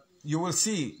 you will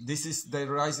see this is the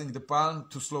raising the palm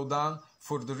to slow down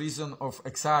for the reason of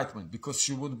excitement, because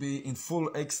she would be in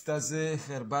full ecstasy,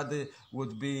 her body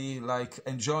would be like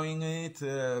enjoying it,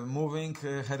 moving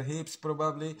her hips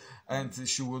probably, and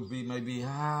she would be maybe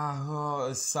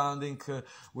sounding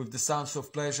with the sounds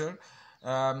of pleasure.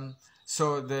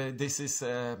 So this is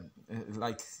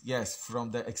like, yes,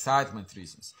 from the excitement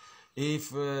reasons.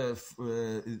 If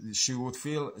she would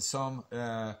feel some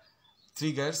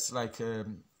triggers like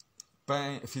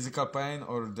pain, physical pain,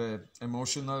 or the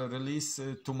emotional release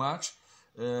too much,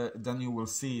 then you will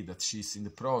see that she's in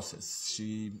the process.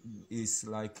 She is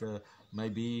like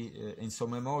maybe in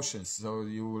some emotions. So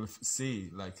you will see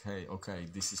like, hey, okay,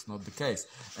 this is not the case.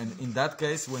 And in that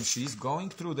case, when she's going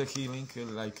through the healing,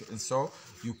 like, and so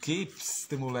you keep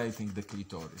stimulating the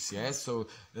clitoris. Yes. So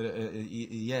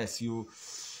yes, you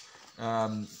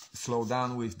slow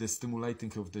down with the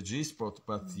stimulating of the G-spot,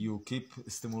 but you keep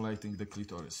stimulating the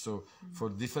clitoris. So for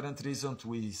different reasons,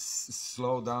 we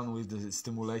slow down with the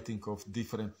stimulating of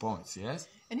different points, yes?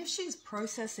 And if she's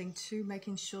processing too,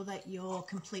 making sure that you're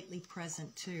completely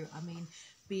present too. I mean,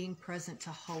 being present to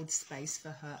hold space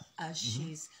for her as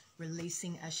she's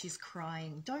releasing, as she's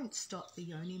crying. Don't stop the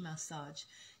yoni massage.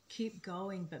 Keep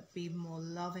going, but be more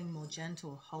loving, more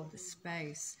gentle. Hold the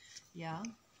space, yeah?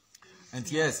 And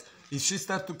yes, if she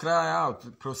starts to cry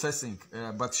out, processing,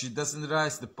 but she doesn't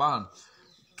raise the palm,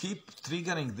 keep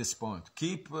triggering this point.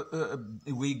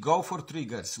 We go for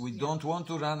triggers. We don't want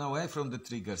to run away from the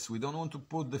triggers. We don't want to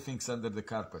put the things under the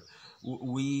carpet.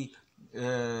 We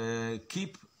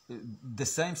keep the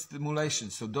same stimulation.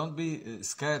 So don't be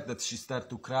scared that she starts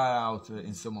to cry out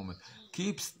in some moment.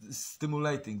 Keep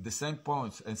stimulating the same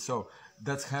points, and so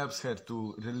that helps her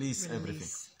to release everything.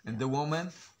 And the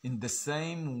woman, in the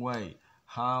same way,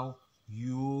 how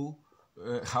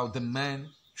the man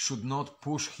should not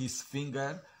push his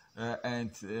finger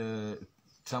and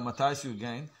traumatize you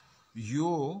again.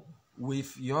 You,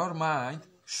 with your mind,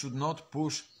 should not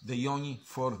push the yoni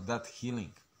for that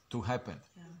healing to happen.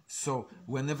 Yeah. So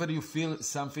whenever you feel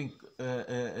something,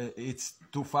 it's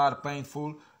too far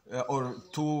painful or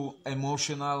too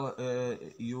emotional,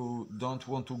 you don't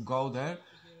want to go there.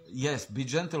 Yes, be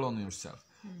gentle on yourself.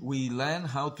 We learn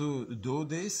how to do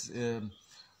this,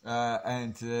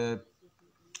 and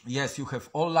yes, you have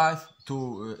all life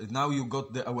to now you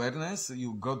got the awareness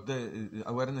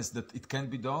that it can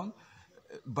be done,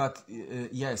 but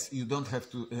yes, you don't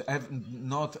have to,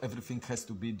 not everything has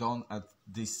to be done at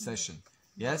this session.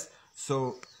 Yes,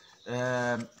 so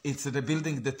it's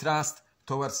rebuilding the trust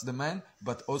towards the man,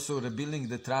 but also rebuilding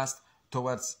the trust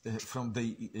towards from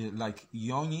the like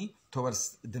yoni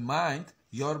towards the mind,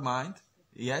 your mind.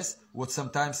 Yes, what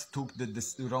sometimes took the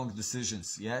wrong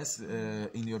decisions, yes,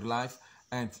 in your life,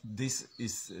 and this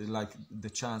is like the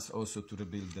chance also to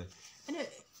rebuild that. And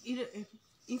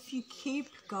if you keep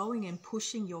going and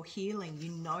pushing your healing,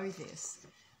 you know this.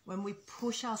 When we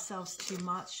push ourselves too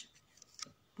much,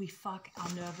 we fuck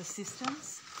our nervous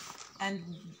systems, and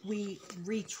we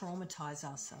re-traumatize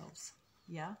ourselves.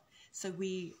 Yeah, so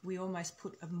we almost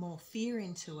put more fear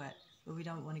into it, but we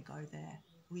don't want to go there.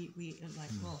 We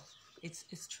like, well,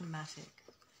 it's traumatic.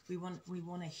 We want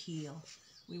to heal.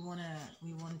 We want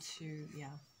to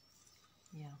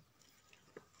yeah.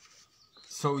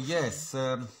 So yes,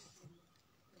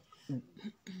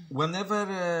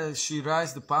 whenever she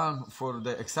raised the palm for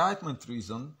the excitement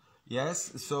reason,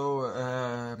 yes.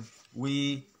 So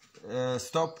we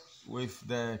stop with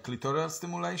the clitoral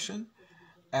stimulation,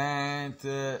 and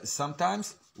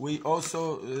sometimes we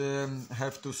also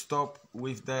have to stop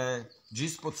with the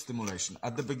G-spot stimulation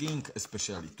at the beginning,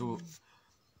 especially to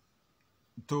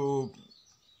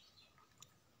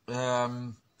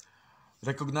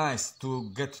recognize, to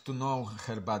get to know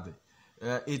her body.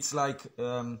 It's like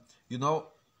you know,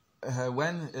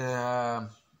 when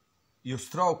you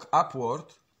stroke upward,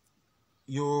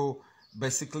 you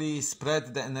basically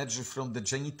spread the energy from the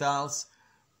genitals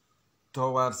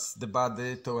towards the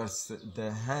body, towards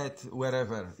the head,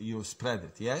 wherever you spread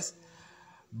it, yes?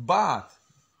 But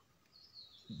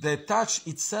the touch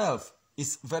itself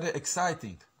is very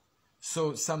exciting.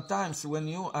 So sometimes when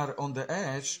you are on the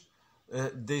edge,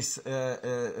 this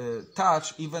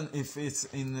touch, even if it's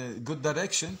in a good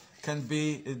direction, can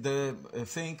be the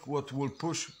thing what will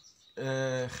push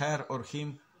her or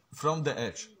him from the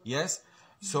edge, yes?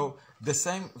 So the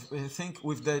same thing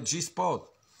with the G-spot.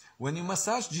 When you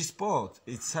massage G-spot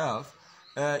itself,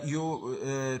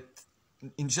 in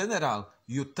general,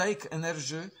 you take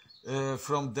energy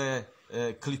from the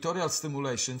clitoral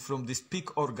stimulation, from this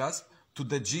peak orgasm to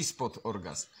the G-spot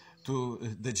orgasm, to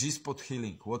the G-spot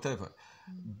healing, whatever.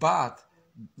 But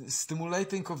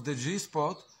stimulating of the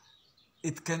G-spot,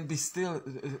 it can be still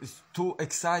too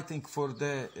exciting for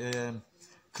the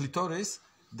clitoris,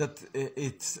 that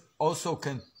it also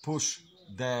can push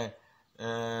the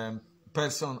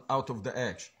person out of the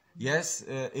edge. Yes,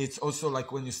 it's also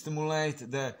like when you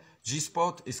stimulate the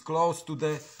G-spot is close to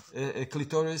the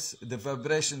clitoris, the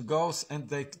vibration goes and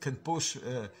they can push.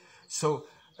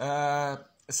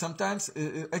 Sometimes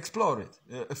explore it,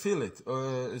 feel it.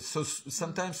 So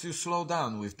sometimes you slow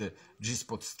down with the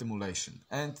G-spot stimulation,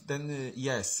 and then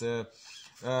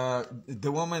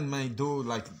the woman may do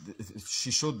like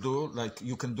she should do, like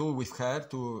you can do with her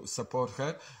to support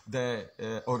her.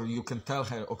 Or you can tell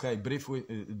her, okay, briefly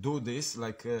do this,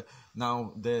 like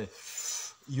now the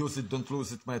use it, don't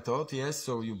lose it method. Yes,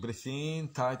 so you breathe in,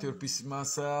 tight your PC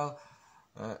muscle.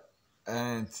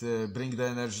 And bring the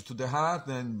energy to the heart,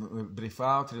 then breathe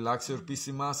out, relax your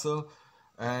PC muscle,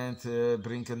 and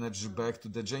bring energy back to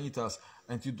the genitals.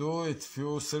 And you do it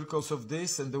few circles of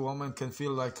this, and the woman can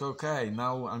feel like, okay,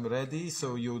 now I'm ready.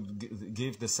 So you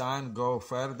give the sign, go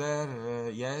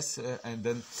further, yes, and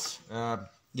then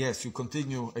yes, you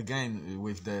continue again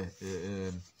with the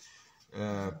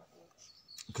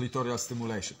clitoral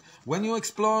stimulation. When you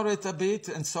explore it a bit,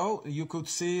 and so you could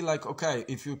see like, okay,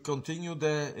 if you continue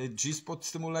the G-spot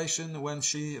stimulation when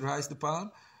she raises the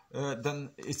palm, then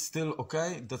it's still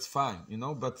okay, that's fine, you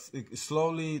know, but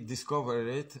slowly discover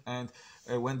it. And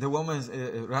when the woman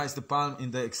raises the palm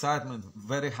in the excitement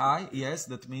very high, yes,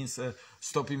 that means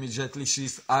stop immediately,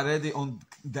 she's already on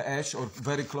the edge or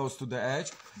very close to the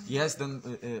edge, yes, then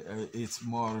it's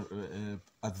more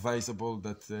advisable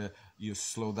that you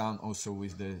slow down also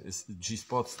with the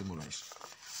G-spot stimulation.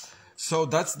 So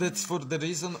that's for the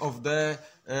reason of the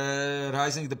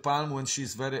raising the palm when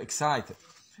she's very excited.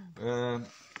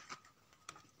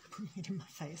 Hit in my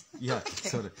face. Yeah,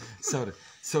 okay. sorry.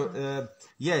 So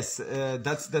yes,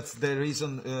 that's the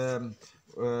reason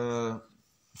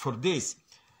for this.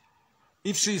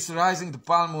 If she's raising the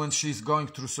palm when she's going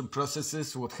through some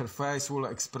processes, what her face will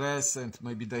express, and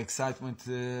maybe the excitement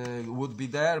would be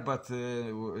there, but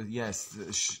yes,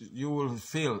 you will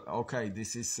feel, okay,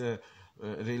 this is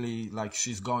really like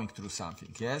she's going through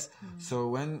something, yes? So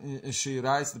when she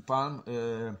raises the palm,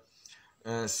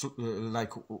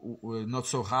 like not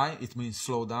so high, it means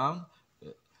slow down.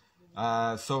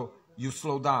 So you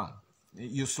slow down.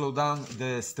 You slow down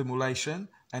the stimulation,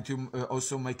 and you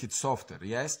also make it softer,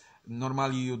 yes?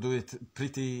 Normally you do it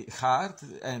pretty hard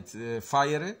and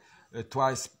fiery,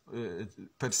 twice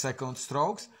per second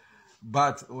strokes,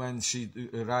 but when she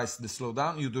raises the slow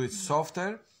down, you do it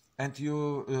softer, and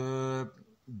you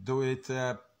do it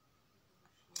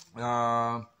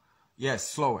yes,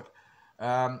 slower.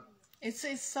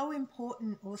 It's so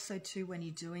important also too, when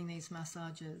you're doing these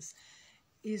massages,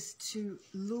 is to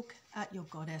look at your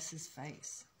goddess's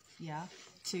face, yeah,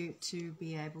 to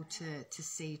be able to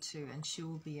see too, and she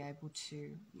will be able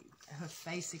to, her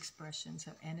face expressions,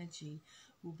 her energy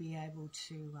will be able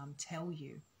to tell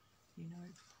you, you know,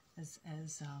 as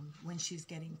when she's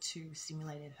getting too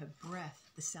stimulated, her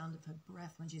breath, the sound of her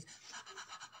breath when she's,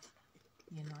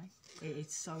 you know,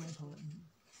 it's so important.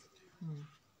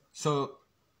 So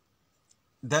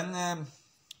then,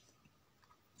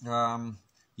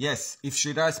 yes, if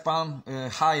she raises palm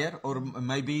higher, or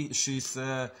maybe she's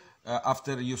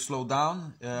after you slow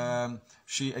down,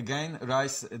 she again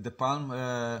raises the palm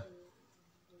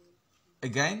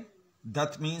again.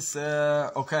 That means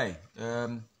okay,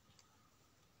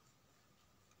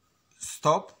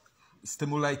 stop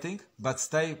stimulating, but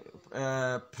stay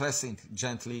pressing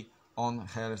gently on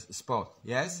her spot.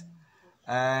 Yes,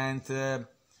 and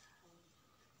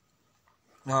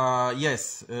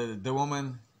yes, the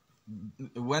woman,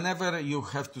 whenever you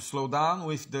have to slow down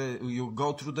with you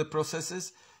go through the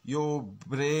processes, you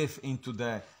breathe into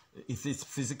if it's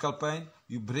physical pain,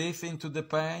 you breathe into the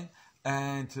pain,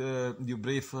 and you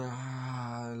breathe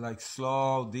like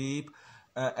slow, deep,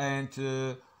 and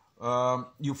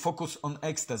you focus on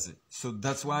ecstasy. So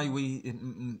that's why we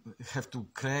have to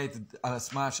create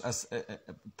as much as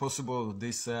possible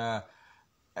this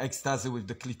ecstasy with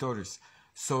the clitoris.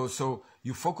 So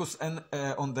you focus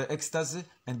on the ecstasy,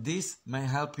 and this may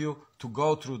help you to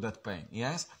go through that pain,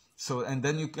 yes? So, and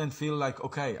then you can feel like,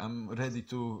 okay, I'm ready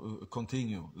to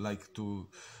continue, like to,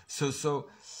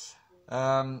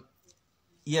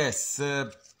 yes,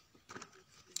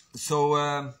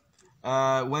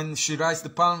 When she raises the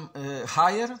palm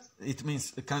higher, it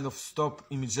means kind of stop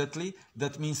immediately.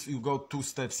 That means you go 2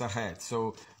 steps ahead.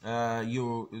 So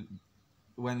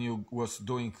when you was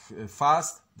doing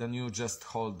fast, then you just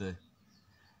hold the.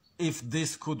 If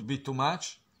this could be too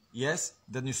much, yes,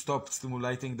 then you stop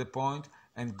stimulating the point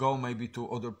and go maybe to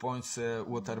other points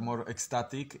what are more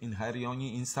ecstatic in her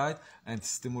yoni inside and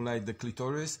stimulate the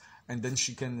clitoris, and then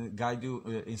she can guide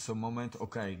you in some moment.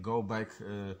 Okay, go back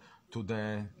to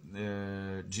the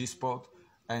G-spot,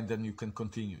 and then you can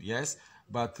continue. Yes,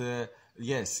 but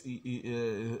yes,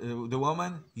 the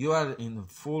woman, you are in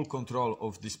full control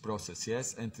of this process.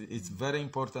 Yes, and it's very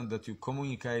important that you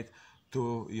communicate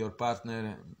to your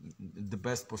partner the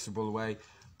best possible way,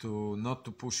 to not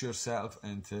to push yourself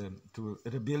and to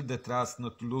rebuild the trust,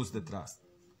 not to lose the trust.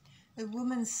 A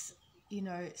woman's,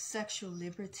 sexual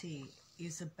liberty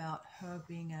is about her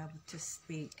being able to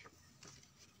speak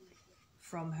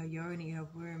from her yoni, her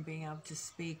womb, being able to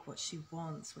speak what she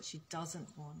wants, what she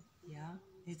doesn't want. Yeah,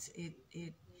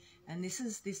 and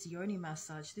this yoni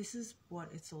massage. This is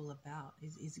what it's all about.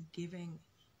 Is giving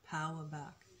power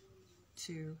back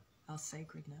to our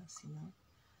sacredness.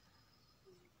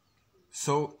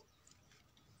 So,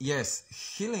 yes,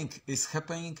 healing is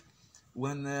happening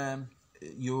when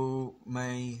you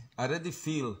may already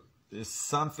feel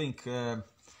something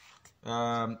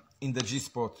in the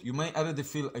G-spot. You may already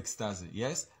feel ecstasy,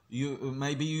 yes?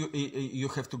 Maybe you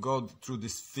have to go through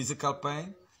this physical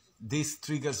pain. This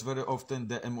triggers very often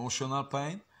the emotional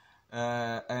pain.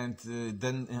 And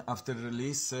then after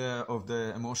release of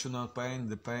the emotional pain,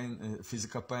 the pain,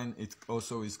 physical pain, it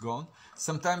also is gone.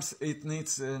 Sometimes it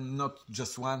needs not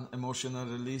just one emotional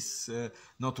release,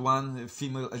 not one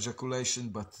female ejaculation,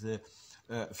 but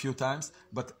a few times.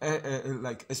 But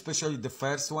like especially the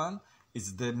first one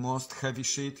is the most heavy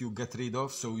shit you get rid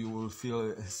of, so you will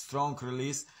feel a strong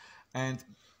release. And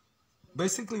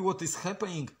basically what is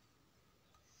happening,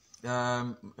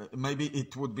 maybe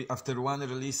it would be after one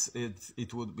release,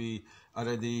 it would be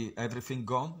already everything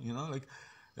gone,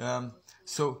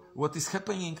 so what is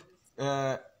happening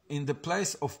in the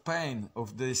place of pain,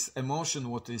 of this emotion,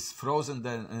 what is frozen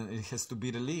then and it has to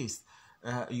be released,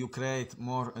 you create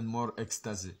more and more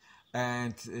ecstasy,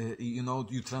 and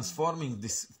you transforming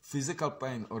this physical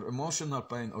pain or emotional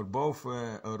pain or both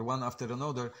or one after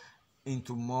another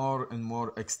into more and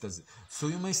more ecstasy. So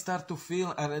you may start to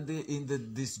feel already in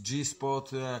this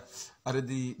G-spot,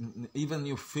 already even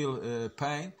you feel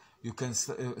pain, you can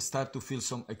start to feel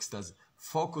some ecstasy.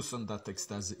 Focus on that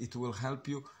ecstasy. It will help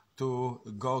you to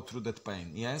go through that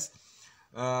pain, yes?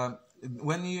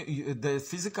 When the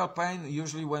physical pain,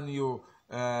 usually when you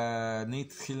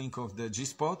need healing of the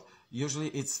G-spot, usually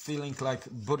it's feeling like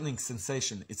burning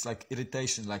sensation. It's like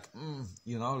irritation, like,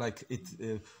 like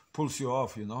it pulls you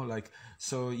off,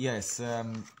 so yes,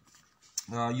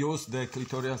 use the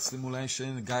clitoral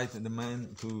stimulation, guide the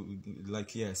man to,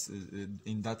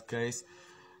 in that case.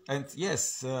 And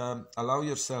yes, allow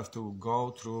yourself to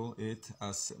go through it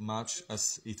as much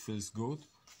as it feels good.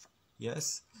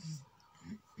 Yes.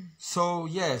 So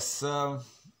yes,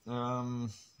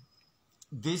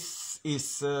 this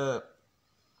is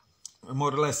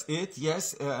more or less it.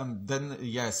 Yes. Then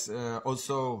yes,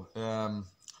 also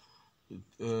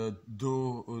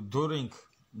during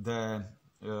the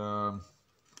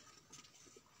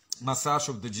massage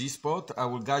of the G-spot, I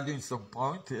will guide you in some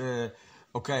point.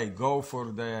 Okay, go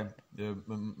for the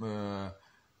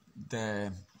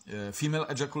female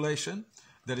ejaculation.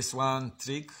 There is one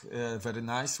trick, very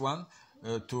nice one,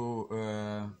 to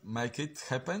make it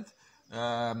happen.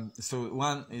 So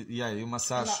one, you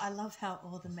massage. I love how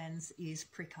all the men's ears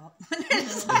prick up.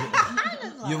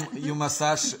 you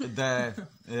massage the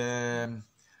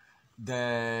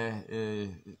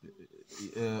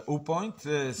U point,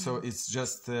 so it's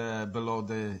just below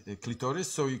the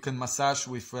clitoris. So you can massage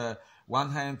with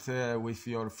one hand with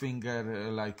your finger,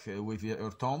 with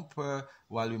your thumb,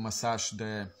 while you massage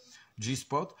the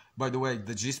G-spot. By the way,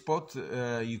 the G-spot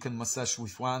you can massage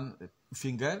with one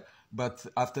finger, but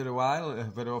after a while,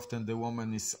 very often the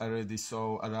woman is already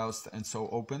so aroused and so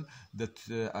open that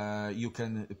you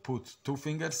can put 2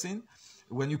 fingers in.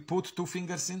 When you put 2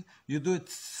 fingers in, you do it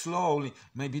slowly,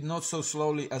 maybe not so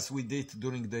slowly as we did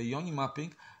during the yoni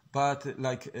mapping, but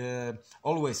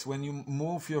always when you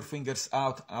move your fingers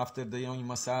out after the yoni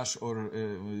massage or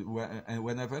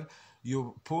whenever,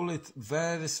 you pull it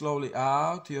very slowly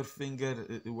out, your finger,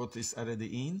 what is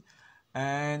already in,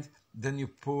 and then you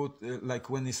put,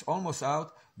 when it's almost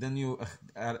out, then you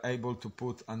are able to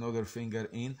put another finger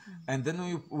in, and then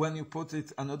when you put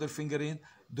it another finger in,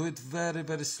 do it very,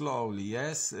 very slowly,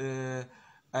 yes?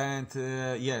 and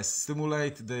yes,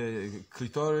 stimulate the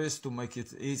clitoris to make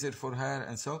it easier for her,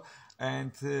 and so.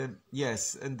 And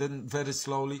yes, and then very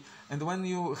slowly. And when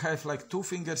you have like 2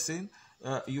 fingers in,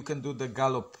 you can do the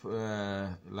gallop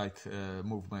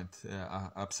movement,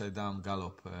 upside down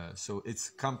gallop. So it's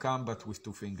come, but with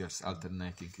 2 fingers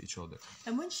alternating each other.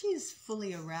 And when she's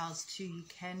fully aroused too, you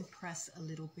can press a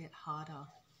little bit harder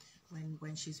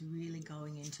when she's really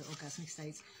going into orgasmic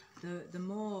states. The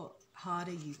more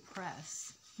harder you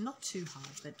press, not too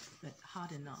hard, but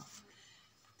hard enough,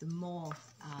 the more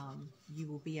you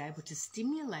will be able to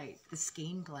stimulate the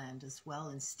skein gland as well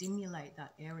and stimulate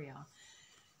that area.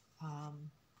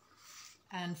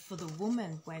 And for the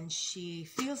woman, when she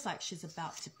feels like she's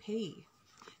about to pee,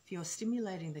 if you're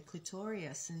stimulating the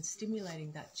clitoris and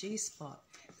stimulating that G-spot,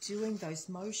 doing those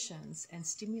motions and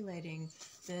stimulating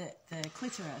the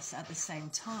clitoris at the same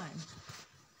time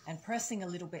and pressing a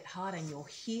little bit harder, and you'll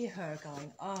hear her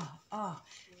going,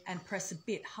 and press a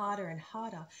bit harder and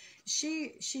harder.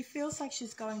 She feels like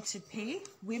she's going to pee.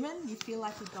 Women, you feel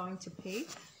like you're going to pee.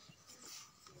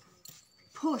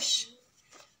 Push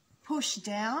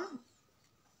down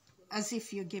as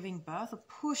if you're giving birth, or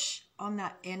push on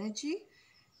that energy,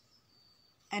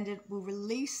 and it will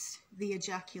release the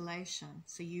ejaculation.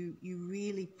 So you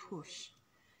really push,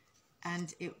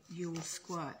 and you will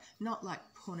squirt, not like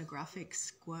pornographic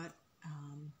squirt,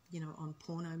 on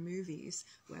porno movies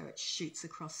where it shoots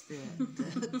across the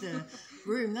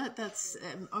room. That's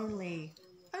only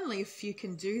if you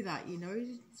can do that,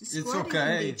 It's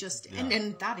okay.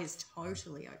 And that is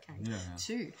totally okay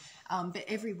too. But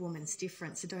every woman's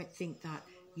different, so don't think that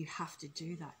you have to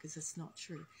do that, because it's not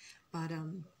true. But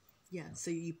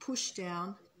so you push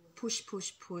down, push,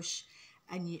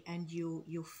 and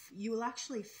you'll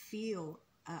actually feel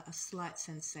a slight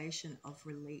sensation of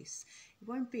release. It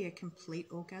won't be a complete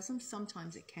orgasm.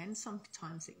 Sometimes it can,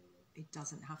 sometimes it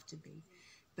doesn't have to be.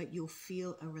 But you'll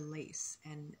feel a release,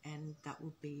 and that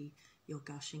will be your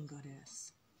gushing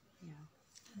goddess. Yeah.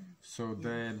 So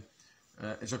the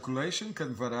ejaculation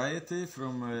can vary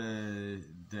from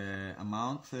the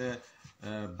amount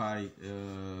by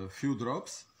few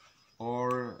drops,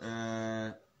 or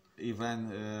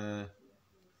even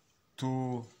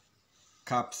 2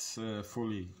 cups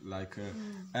fully,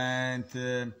 and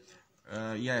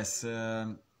yes,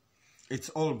 it's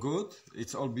all good,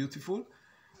 it's all beautiful.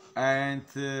 And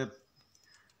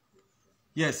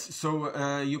yes,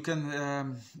 so you can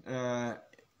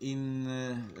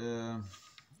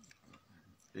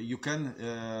you can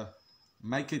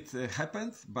make it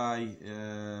happen by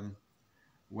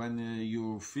when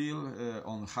you feel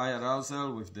on high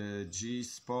arousal with the G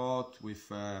spot, with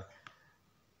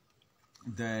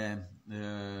the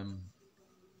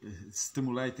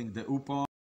stimulating the U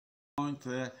point.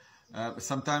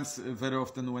 Sometimes, very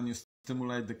often, when you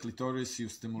stimulate the clitoris, you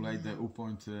stimulate the U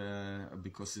point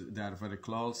because they are very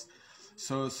close.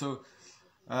 So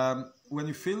when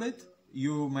you feel it,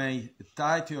 you may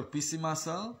tighten your PC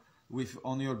muscle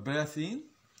on your breath in,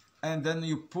 and then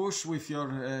you push with your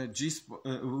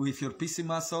with your PC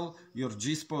muscle your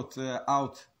G spot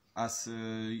out, as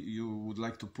you would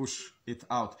like to push it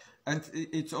out. And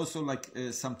it's also like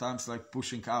sometimes like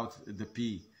pushing out the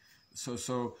P.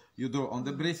 So you do on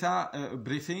the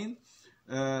breathe in,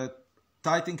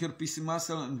 tightening your PC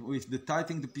muscle, and with the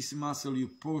tightening the PC muscle, you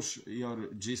push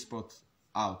your G spot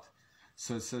out.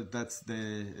 So that's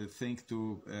the thing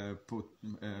to put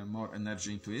more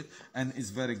energy into it, and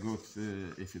it's very good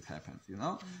if it happens,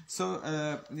 So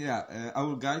I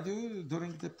will guide you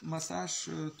during the massage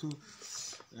to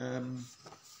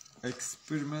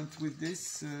experiment with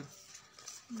this.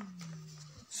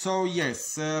 So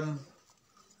yes,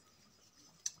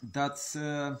 that's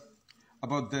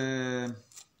about the.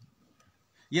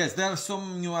 Yes, there are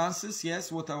some nuances. Yes,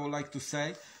 what I would like to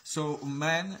say. So,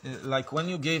 men, like when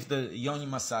you gave the Yoni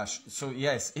massage, so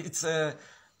yes, it's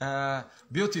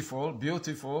beautiful,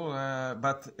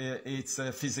 but it's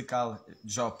a physical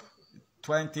job.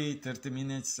 20-30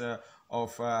 minutes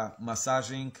of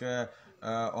massaging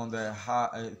on the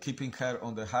keeping her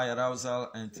on the high arousal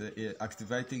and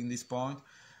activating this point.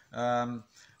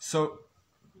 So,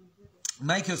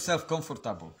 make yourself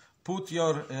comfortable. Put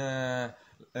your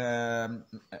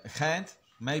hand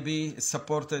maybe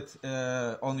supported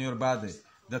on your body,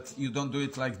 that you don't do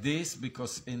it like this,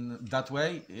 because in that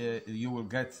way you will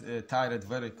get tired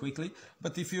very quickly.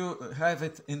 But if you have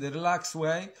it in the relaxed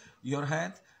way, your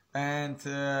hand, and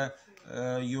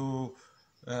you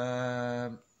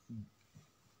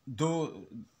do,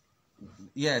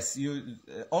 yes, you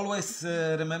always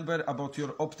remember about your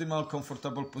optimal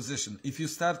comfortable position. If you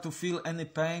start to feel any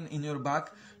pain in your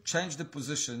back, change the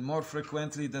position more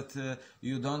frequently, that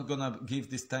you don't gonna give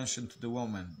this tension to the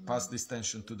woman, pass this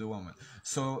tension to the woman.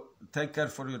 So take care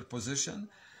for your position.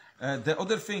 The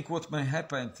other thing what may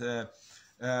happen,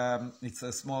 it's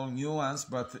a small nuance,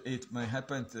 but it may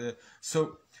happen.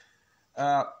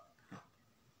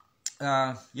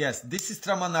 Yes, this is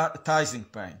traumatizing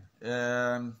pain.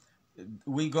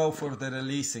 We go for the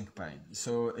releasing pain,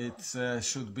 so it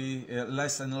should be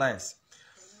less and less.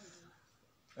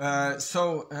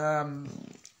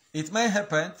 It may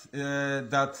happen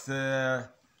that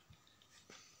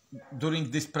during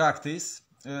this practice,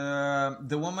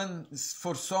 the woman,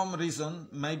 for some reason,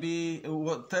 maybe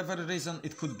whatever reason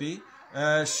it could be,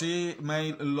 she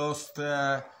may lost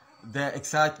the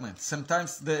excitement.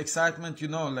 Sometimes the excitement, you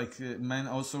know, like men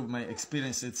also may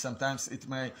experience it. Sometimes it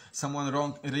may someone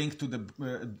ring to the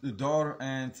door,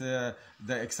 and the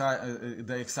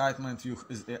excitement you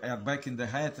are back in the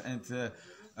head, and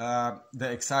the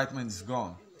excitement is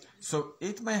gone. So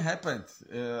it may happen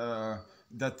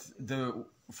that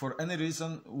for any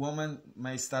reason, woman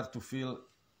may start to feel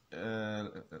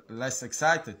less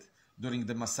excited during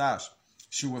the massage.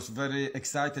 She was very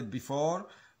excited before,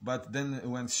 but then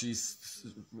when she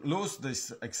lost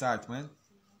this excitement,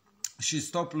 she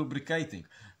stopped lubricating.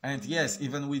 And yes,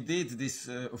 even we did this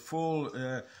full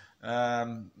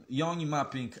Yoni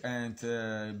mapping and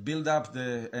build up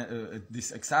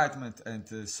this excitement,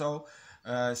 and so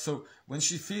when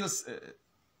she feels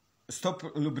stop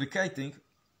lubricating,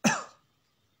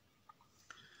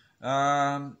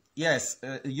 yes,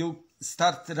 you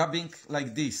start rubbing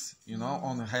like this, you know,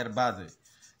 on her body.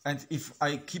 And if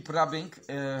I keep rubbing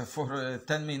for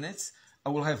 10 minutes, I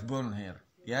will have burn here.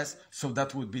 Yes, so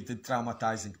that would be the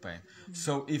traumatizing pain.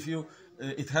 So if you,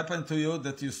 it happened to you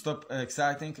that you stop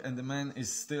exciting and the man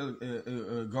is still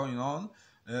going on,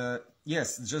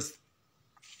 yes, just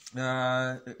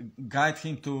guide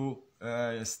him to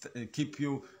keep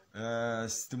you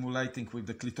stimulating with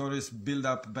the clitoris, build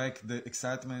up back the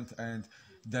excitement, and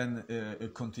then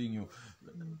continue.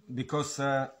 Because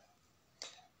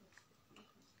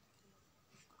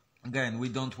again, we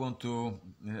don't want to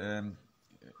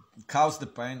cause the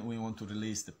pain, we want to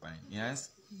release the pain.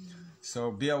 Yes?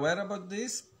 So be aware about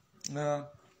this.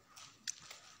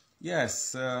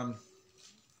 Yes.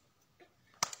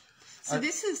 So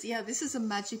this is a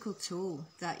magical tool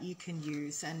that you can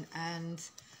use, and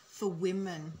for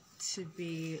women to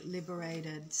be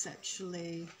liberated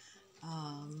sexually,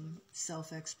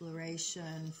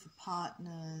 self-exploration, for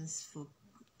partners, for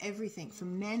everything, for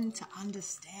men to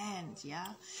understand.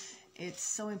 It's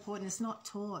so important. It's not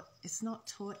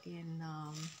taught in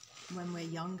when we're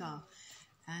younger,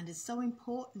 and it's so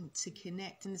important to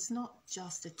connect. And it's not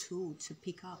just a tool to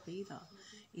pick up either.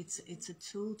 It's a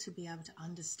tool to be able to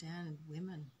understand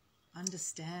women,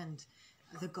 understand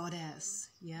the goddess.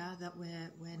 That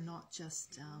we're not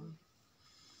just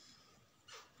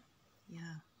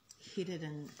hit it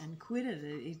and quit it.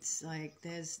 It's like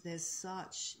there's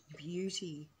such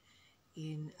beauty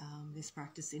in this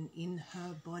practice, in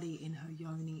her body, in her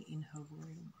yoni, in her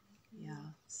womb.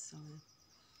 So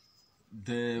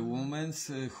the women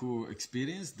who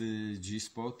experience the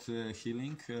G-spot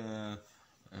healing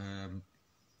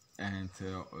and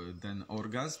then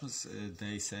orgasms,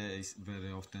 they say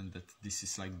very often that this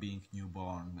is like being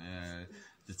newborn.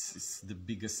 That's the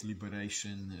biggest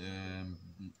liberation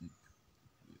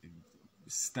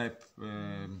step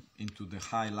into the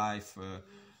high life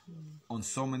on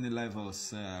so many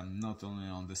levels, not only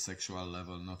on the sexual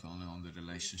level, not only on the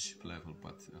relationship level,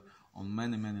 but on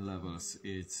many levels.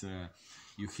 It's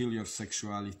you heal your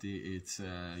sexuality, it's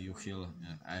you heal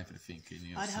everything in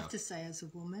yourself. I'd have to say, as a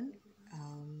woman,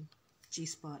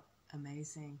 G-spot,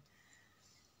 amazing,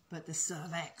 but the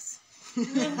cervix.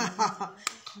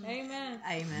 Amen.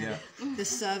 Yeah. The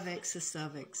cervix.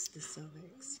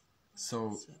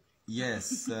 So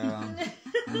yes.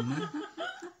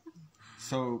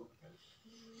 So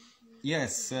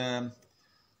yes,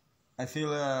 I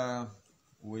feel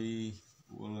we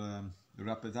will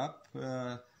wrap it up,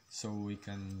 so we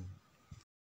can